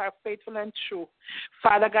promises are faithful and true.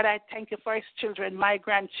 Father God, I thank you for his children, my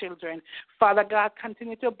grandchildren. Father God,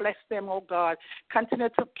 continue to bless them, oh God. Continue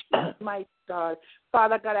to keep my God.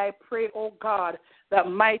 Father God, I pray, oh God, that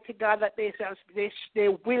mighty God, that they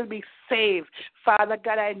will be saved. Father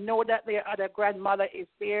God, I know that their other grandmother is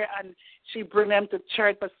there and she bring them to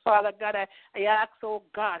church. But Father God, I ask, oh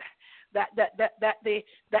God, that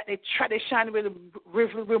the tradition will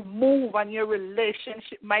remove on your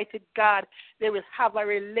relationship, mighty God. They will have a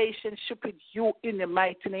relationship with you in the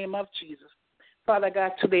mighty name of Jesus. Father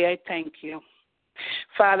God, today I thank you.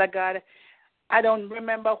 Father God, I don't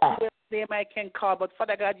remember who name I can call, but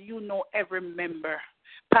Father God, you know every member.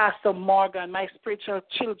 Pastor Morgan, my spiritual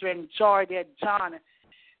children, Jordan, John,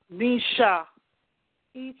 Nisha,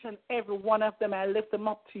 each and every one of them. I lift them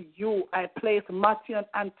up to you. I place Matthew and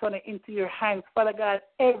Anthony into your hands. Father God,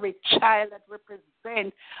 every child that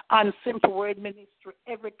represents on Simple Word Ministry,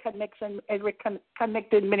 every connection, every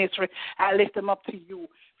connected ministry, I lift them up to you.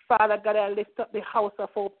 Father God, I lift up the House of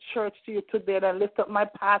Hope Church to you today, and I lift up my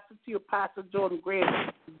pastor to you, Pastor Joan Gray.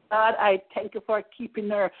 God, I thank you for keeping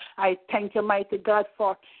her. I thank you, mighty God,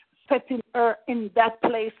 for setting her in that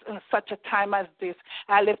place in such a time as this.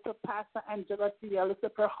 I lift up Pastor Angela to you. I lift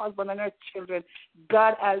up her husband and her children.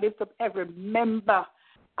 God, I lift up every member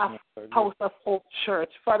of House of Hope Church.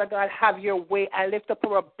 Father God, have your way. I lift up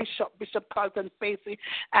our Bishop Carlton Facey,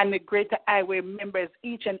 and the Greater Highway members,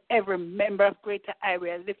 each and every member of Greater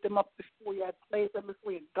Highway. I lift them up before you. I place them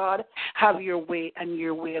before you. God, have your way and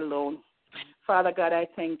your way alone. Father God, I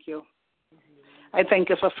thank you. I thank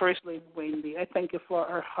you for First Lady Wendy. I thank you for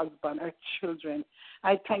her husband, her children.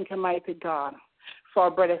 I thank you, mighty God,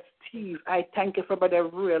 for Brother Steve. I thank you for Brother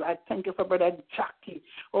Ruel. I thank you for Brother Jackie.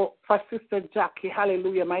 Oh, for Sister Jackie.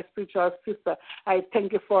 Hallelujah, my spiritual sister. I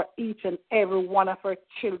thank you for each and every one of her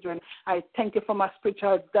children. I thank you for my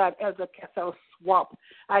spiritual dad, Elder Kessel Swap.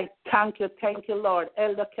 I thank you, Lord.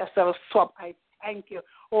 Elder Kessel Swap, I thank you.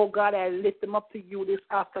 Oh, God, I lift them up to you this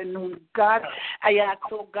afternoon. God, I ask,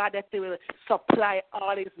 oh, God, that they will supply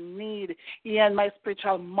all his need. He and my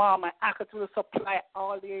spiritual mom, I ask that they will supply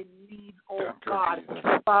all their needs, oh, God.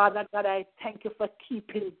 Father, God, I thank you for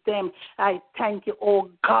keeping them. I thank you, oh,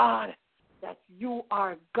 God, that you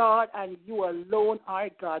are God and you alone are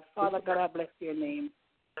God. Father, God, I bless your name.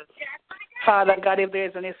 Father, God, if there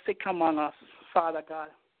is any sick among us, Father, God,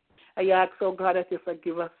 I ask, oh, God, that you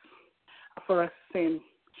forgive us for our sin.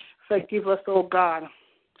 Forgive us, oh God.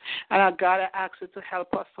 And God, I ask you to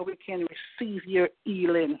help us so we can receive your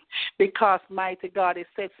healing. Because, mighty God, it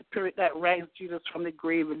said spirit that raised Jesus from the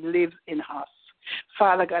grave lives in us.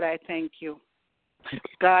 Father God, I thank you.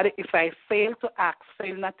 God, if I fail to ask,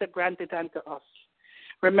 fail not to grant it unto us.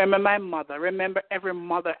 Remember my mother. Remember every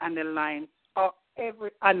mother on the line or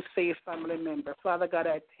every unsaved family member. Father God,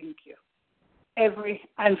 I thank you. Every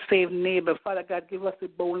unsaved neighbor, Father God, give us the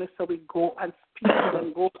boldness so we go and speak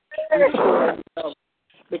and go and show love.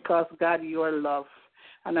 Because, God, you are love.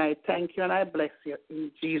 And I thank you and I bless you. In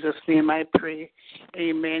Jesus' name I pray.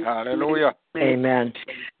 Amen. Hallelujah. Amen.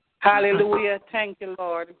 Hallelujah. Thank you,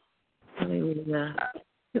 Lord. Hallelujah.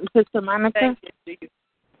 Sister Monica? Thank you, Jesus.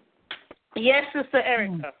 Yes, Sister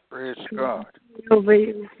Erica. Praise God. Over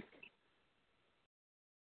you.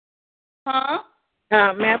 Huh?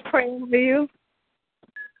 May I pray over you?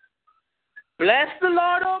 Bless the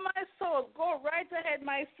Lord, oh my soul. Go right ahead,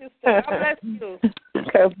 my sister. God bless you.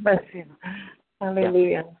 God bless you.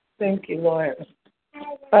 Hallelujah. Thank you, Lord.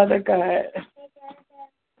 Father God,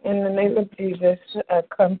 in the name of Jesus, I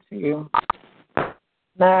come to you.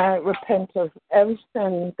 Now I repent of every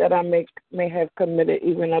sin that I may have committed,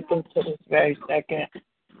 even up until this very second.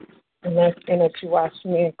 And asking that you wash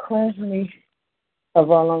me and cleanse me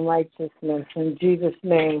of all unrighteousness. In Jesus'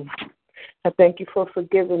 name, I thank you for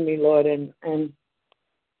forgiving me, Lord, and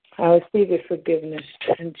I receive your forgiveness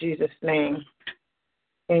in Jesus' name.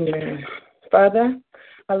 Amen. Father,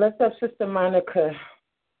 I lift up Sister Monica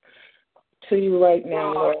to you right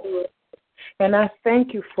now, Lord. And I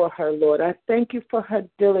thank you for her, Lord. I thank you for her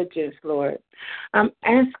diligence, Lord. I'm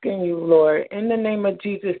asking you, Lord, in the name of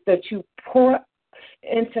Jesus, that you pour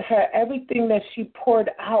into her everything that she poured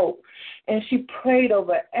out. And she prayed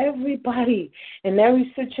over everybody in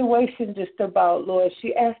every situation just about, Lord.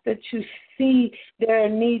 She asked that you see their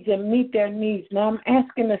needs and meet their needs. Now I'm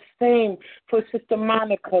asking the same for Sister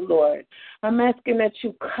Monica, Lord. I'm asking that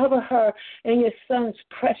you cover her in your son's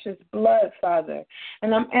precious blood, Father.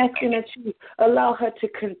 And I'm asking that you allow her to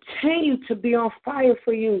continue to be on fire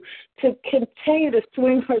for you, to continue to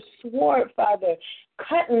swing her sword, Father,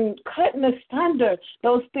 cutting asunder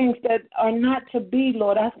those things that are not to be,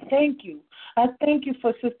 Lord. I thank you. I thank you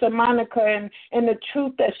for Sister Monica and the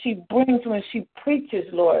truth that she brings when she preaches,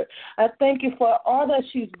 Lord. I thank you for all that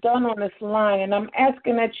she's done on this line, and I'm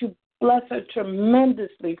asking that you bless her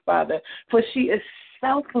tremendously, Father, for she is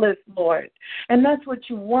selfless, Lord. And that's what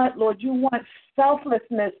you want, Lord. You want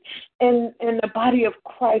selflessness in the body of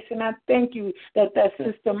Christ. And I thank you that's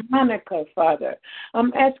Sister Monica, Father.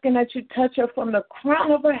 I'm asking that you touch her from the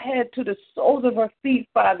crown of her head to the soles of her feet,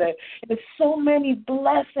 Father. There's so many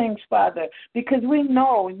blessings, Father, because we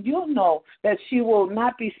know and you know that she will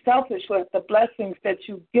not be selfish with the blessings that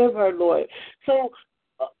you give her, Lord. So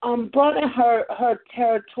broaden her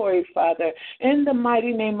territory, Father, in the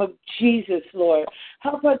mighty name of Jesus, Lord.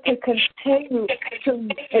 Help her to continue to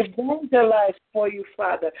evangelize for you,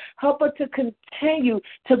 Father. Help her to continue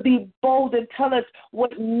to be bold and tell us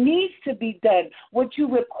what needs to be done, what you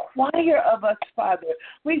require of us, Father.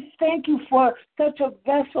 We thank you for such a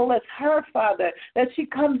vessel as her, Father, that she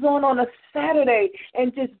comes on a Saturday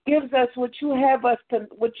and just gives us what you will have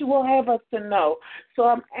us to know. So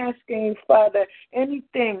I'm asking you, Father,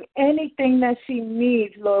 anything that she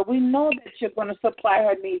needs, Lord. We know that you're going to supply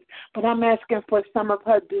her needs, but I'm asking for some of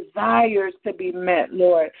her desires to be met,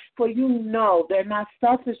 Lord. For you know they're not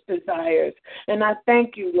selfish desires. And I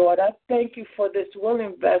thank you, Lord. I thank you for this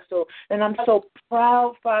willing vessel. And I'm so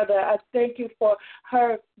proud, Father. I thank you for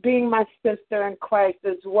her being my sister in Christ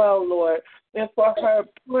as well, Lord. And for her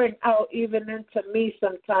pouring out even into me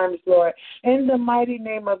sometimes, Lord, in the mighty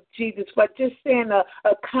name of Jesus, but just saying a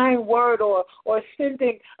kind word or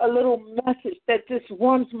sending a little message that just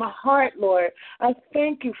warms my heart, Lord. I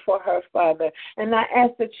thank you for her, Father, and I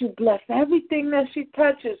ask that you bless everything that she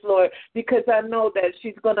touches, Lord, because I know that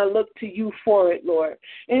she's going to look to you for it, Lord.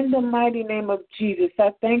 In the mighty name of Jesus, I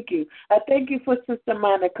thank you. I thank you for Sister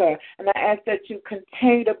Monica, and I ask that you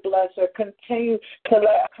continue to bless her, continue to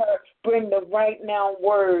let her bring the right now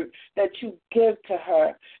word that you give to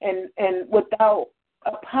her and without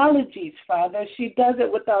apologies, Father. She does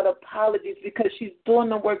it without apologies because she's doing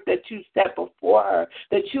the work that you set before her,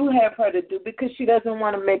 that you have her to do, because she doesn't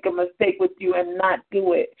want to make a mistake with you and not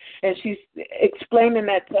do it. And she's explaining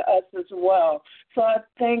that to us as well. So I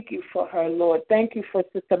thank you for her, Lord. Thank you for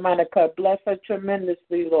Sister Monica. Bless her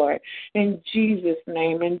tremendously, Lord. In Jesus'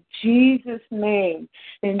 name. In Jesus' name.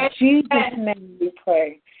 In Jesus' name we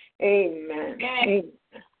pray. Amen.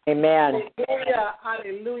 Amen. Hallelujah.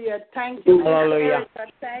 Hallelujah. Thank you. Hallelujah.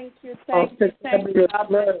 Thank you. Thank you. Thank you.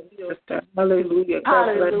 Hallelujah.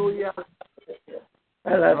 Hallelujah.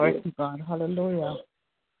 I love you. God. Hallelujah.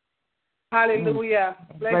 Hallelujah.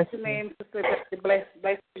 Bless your name, Sister. Bless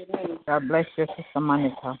your name. God bless you, Sister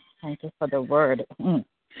Monica. Thank you for the word. Amen.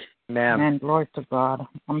 And glory to God.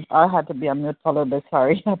 I had to be a mute a little bit.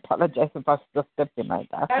 Sorry. I apologize if I just stepped in like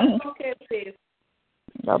that. That's okay, sis.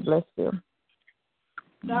 God bless you.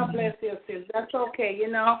 God bless you, sis. That's okay.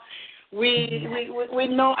 You know, we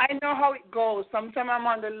know. I know how it goes. Sometimes I'm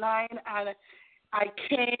on the line and I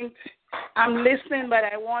can't. I'm listening, but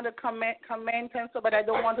I want to comment and so, but I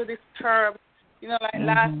don't want to disturb. You know, like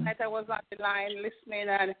last night I was on the line listening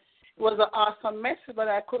and it was an awesome message, but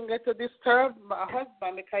I couldn't get to disturb my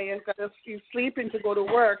husband because he's sleeping to go to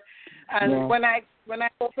work. And when I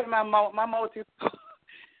open my mouth is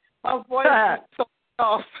my voice is so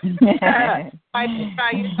off. I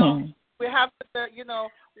try, we have to,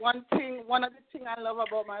 one of the things I love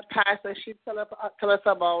about my pastor, she tell us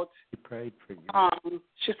about. She prayed for you.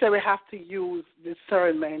 She said we have to use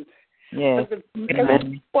discernment. Yes.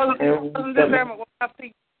 Discernment. We have to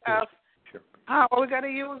what we got to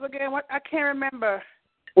use again? What I can't remember.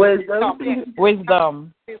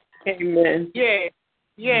 Wisdom. Amen.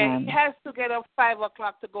 Yeah. He has to get up 5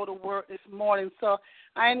 o'clock to go to work this morning. So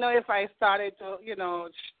I know if I started to,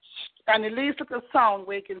 and at least the sound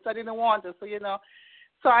waking, so I didn't want to.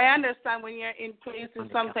 So I understand when you're in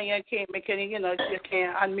places, sometimes you can't make any, you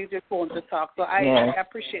can't unmute your phone to talk. So I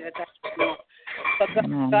appreciate it. So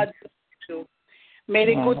God bless you. May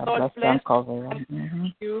the good Lord bless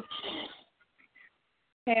you.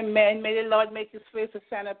 Amen. May the Lord make his face to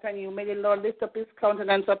shine upon you. May the Lord lift up his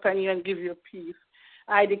countenance upon you and give you peace.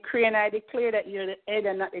 I decree and I declare that you're the head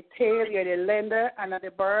and not the tail. You're the lender and not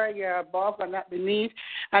the borrower. You're above and not beneath.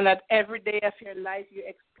 And that every day of your life you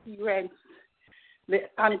experience the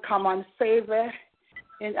uncommon favor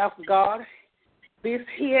of God. This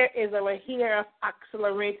here is our year of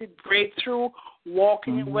accelerated breakthrough,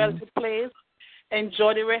 walking in wealthy place.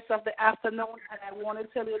 Enjoy the rest of the afternoon. And I want to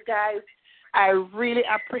tell you guys, I really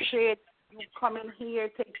appreciate you coming here,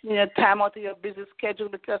 taking your time out of your busy schedule,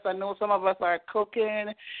 because I know some of us are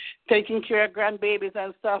cooking, taking care of grandbabies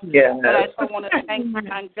and stuff. Yeah. But I just want to thank you,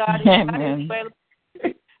 and God is well.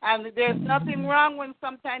 And there's nothing wrong when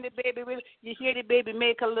sometimes you hear the baby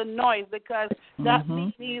make a little noise, because that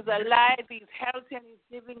means he's alive, he's healthy, and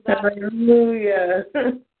he's giving God. Hallelujah.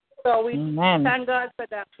 So we thank God for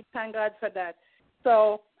that. We thank God for that.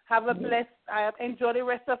 So have a blessed, enjoy the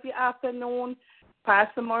rest of your afternoon.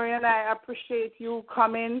 Pastor Murray and I appreciate you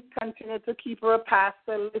coming. Continue to keep our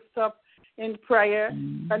pastor lift up in prayer.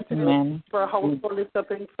 Continue to keep our household lift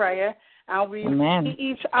up in prayer. And we see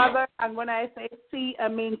each other. And when I say see, I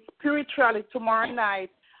mean spiritually tomorrow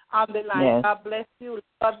night on the line. Yes. God bless you.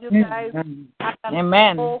 Love you guys.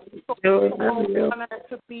 Amen. So honored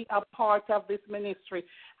to be a part of this ministry.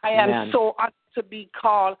 I am so honored to be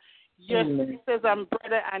called your sisters and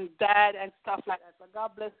brother and dad and stuff like that. So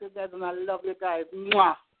God bless you guys, and I love you guys.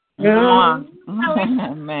 Mwah. Mwah.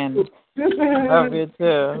 Amen. Love you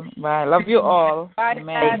too. Bye. Love you all. Bye.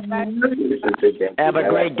 Amen. Bye. Have a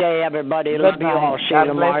great day, everybody. Love you all. See you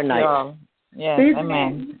tomorrow night. Yes,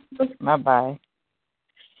 amen. Bye-bye.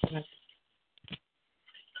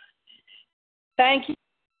 Thank you.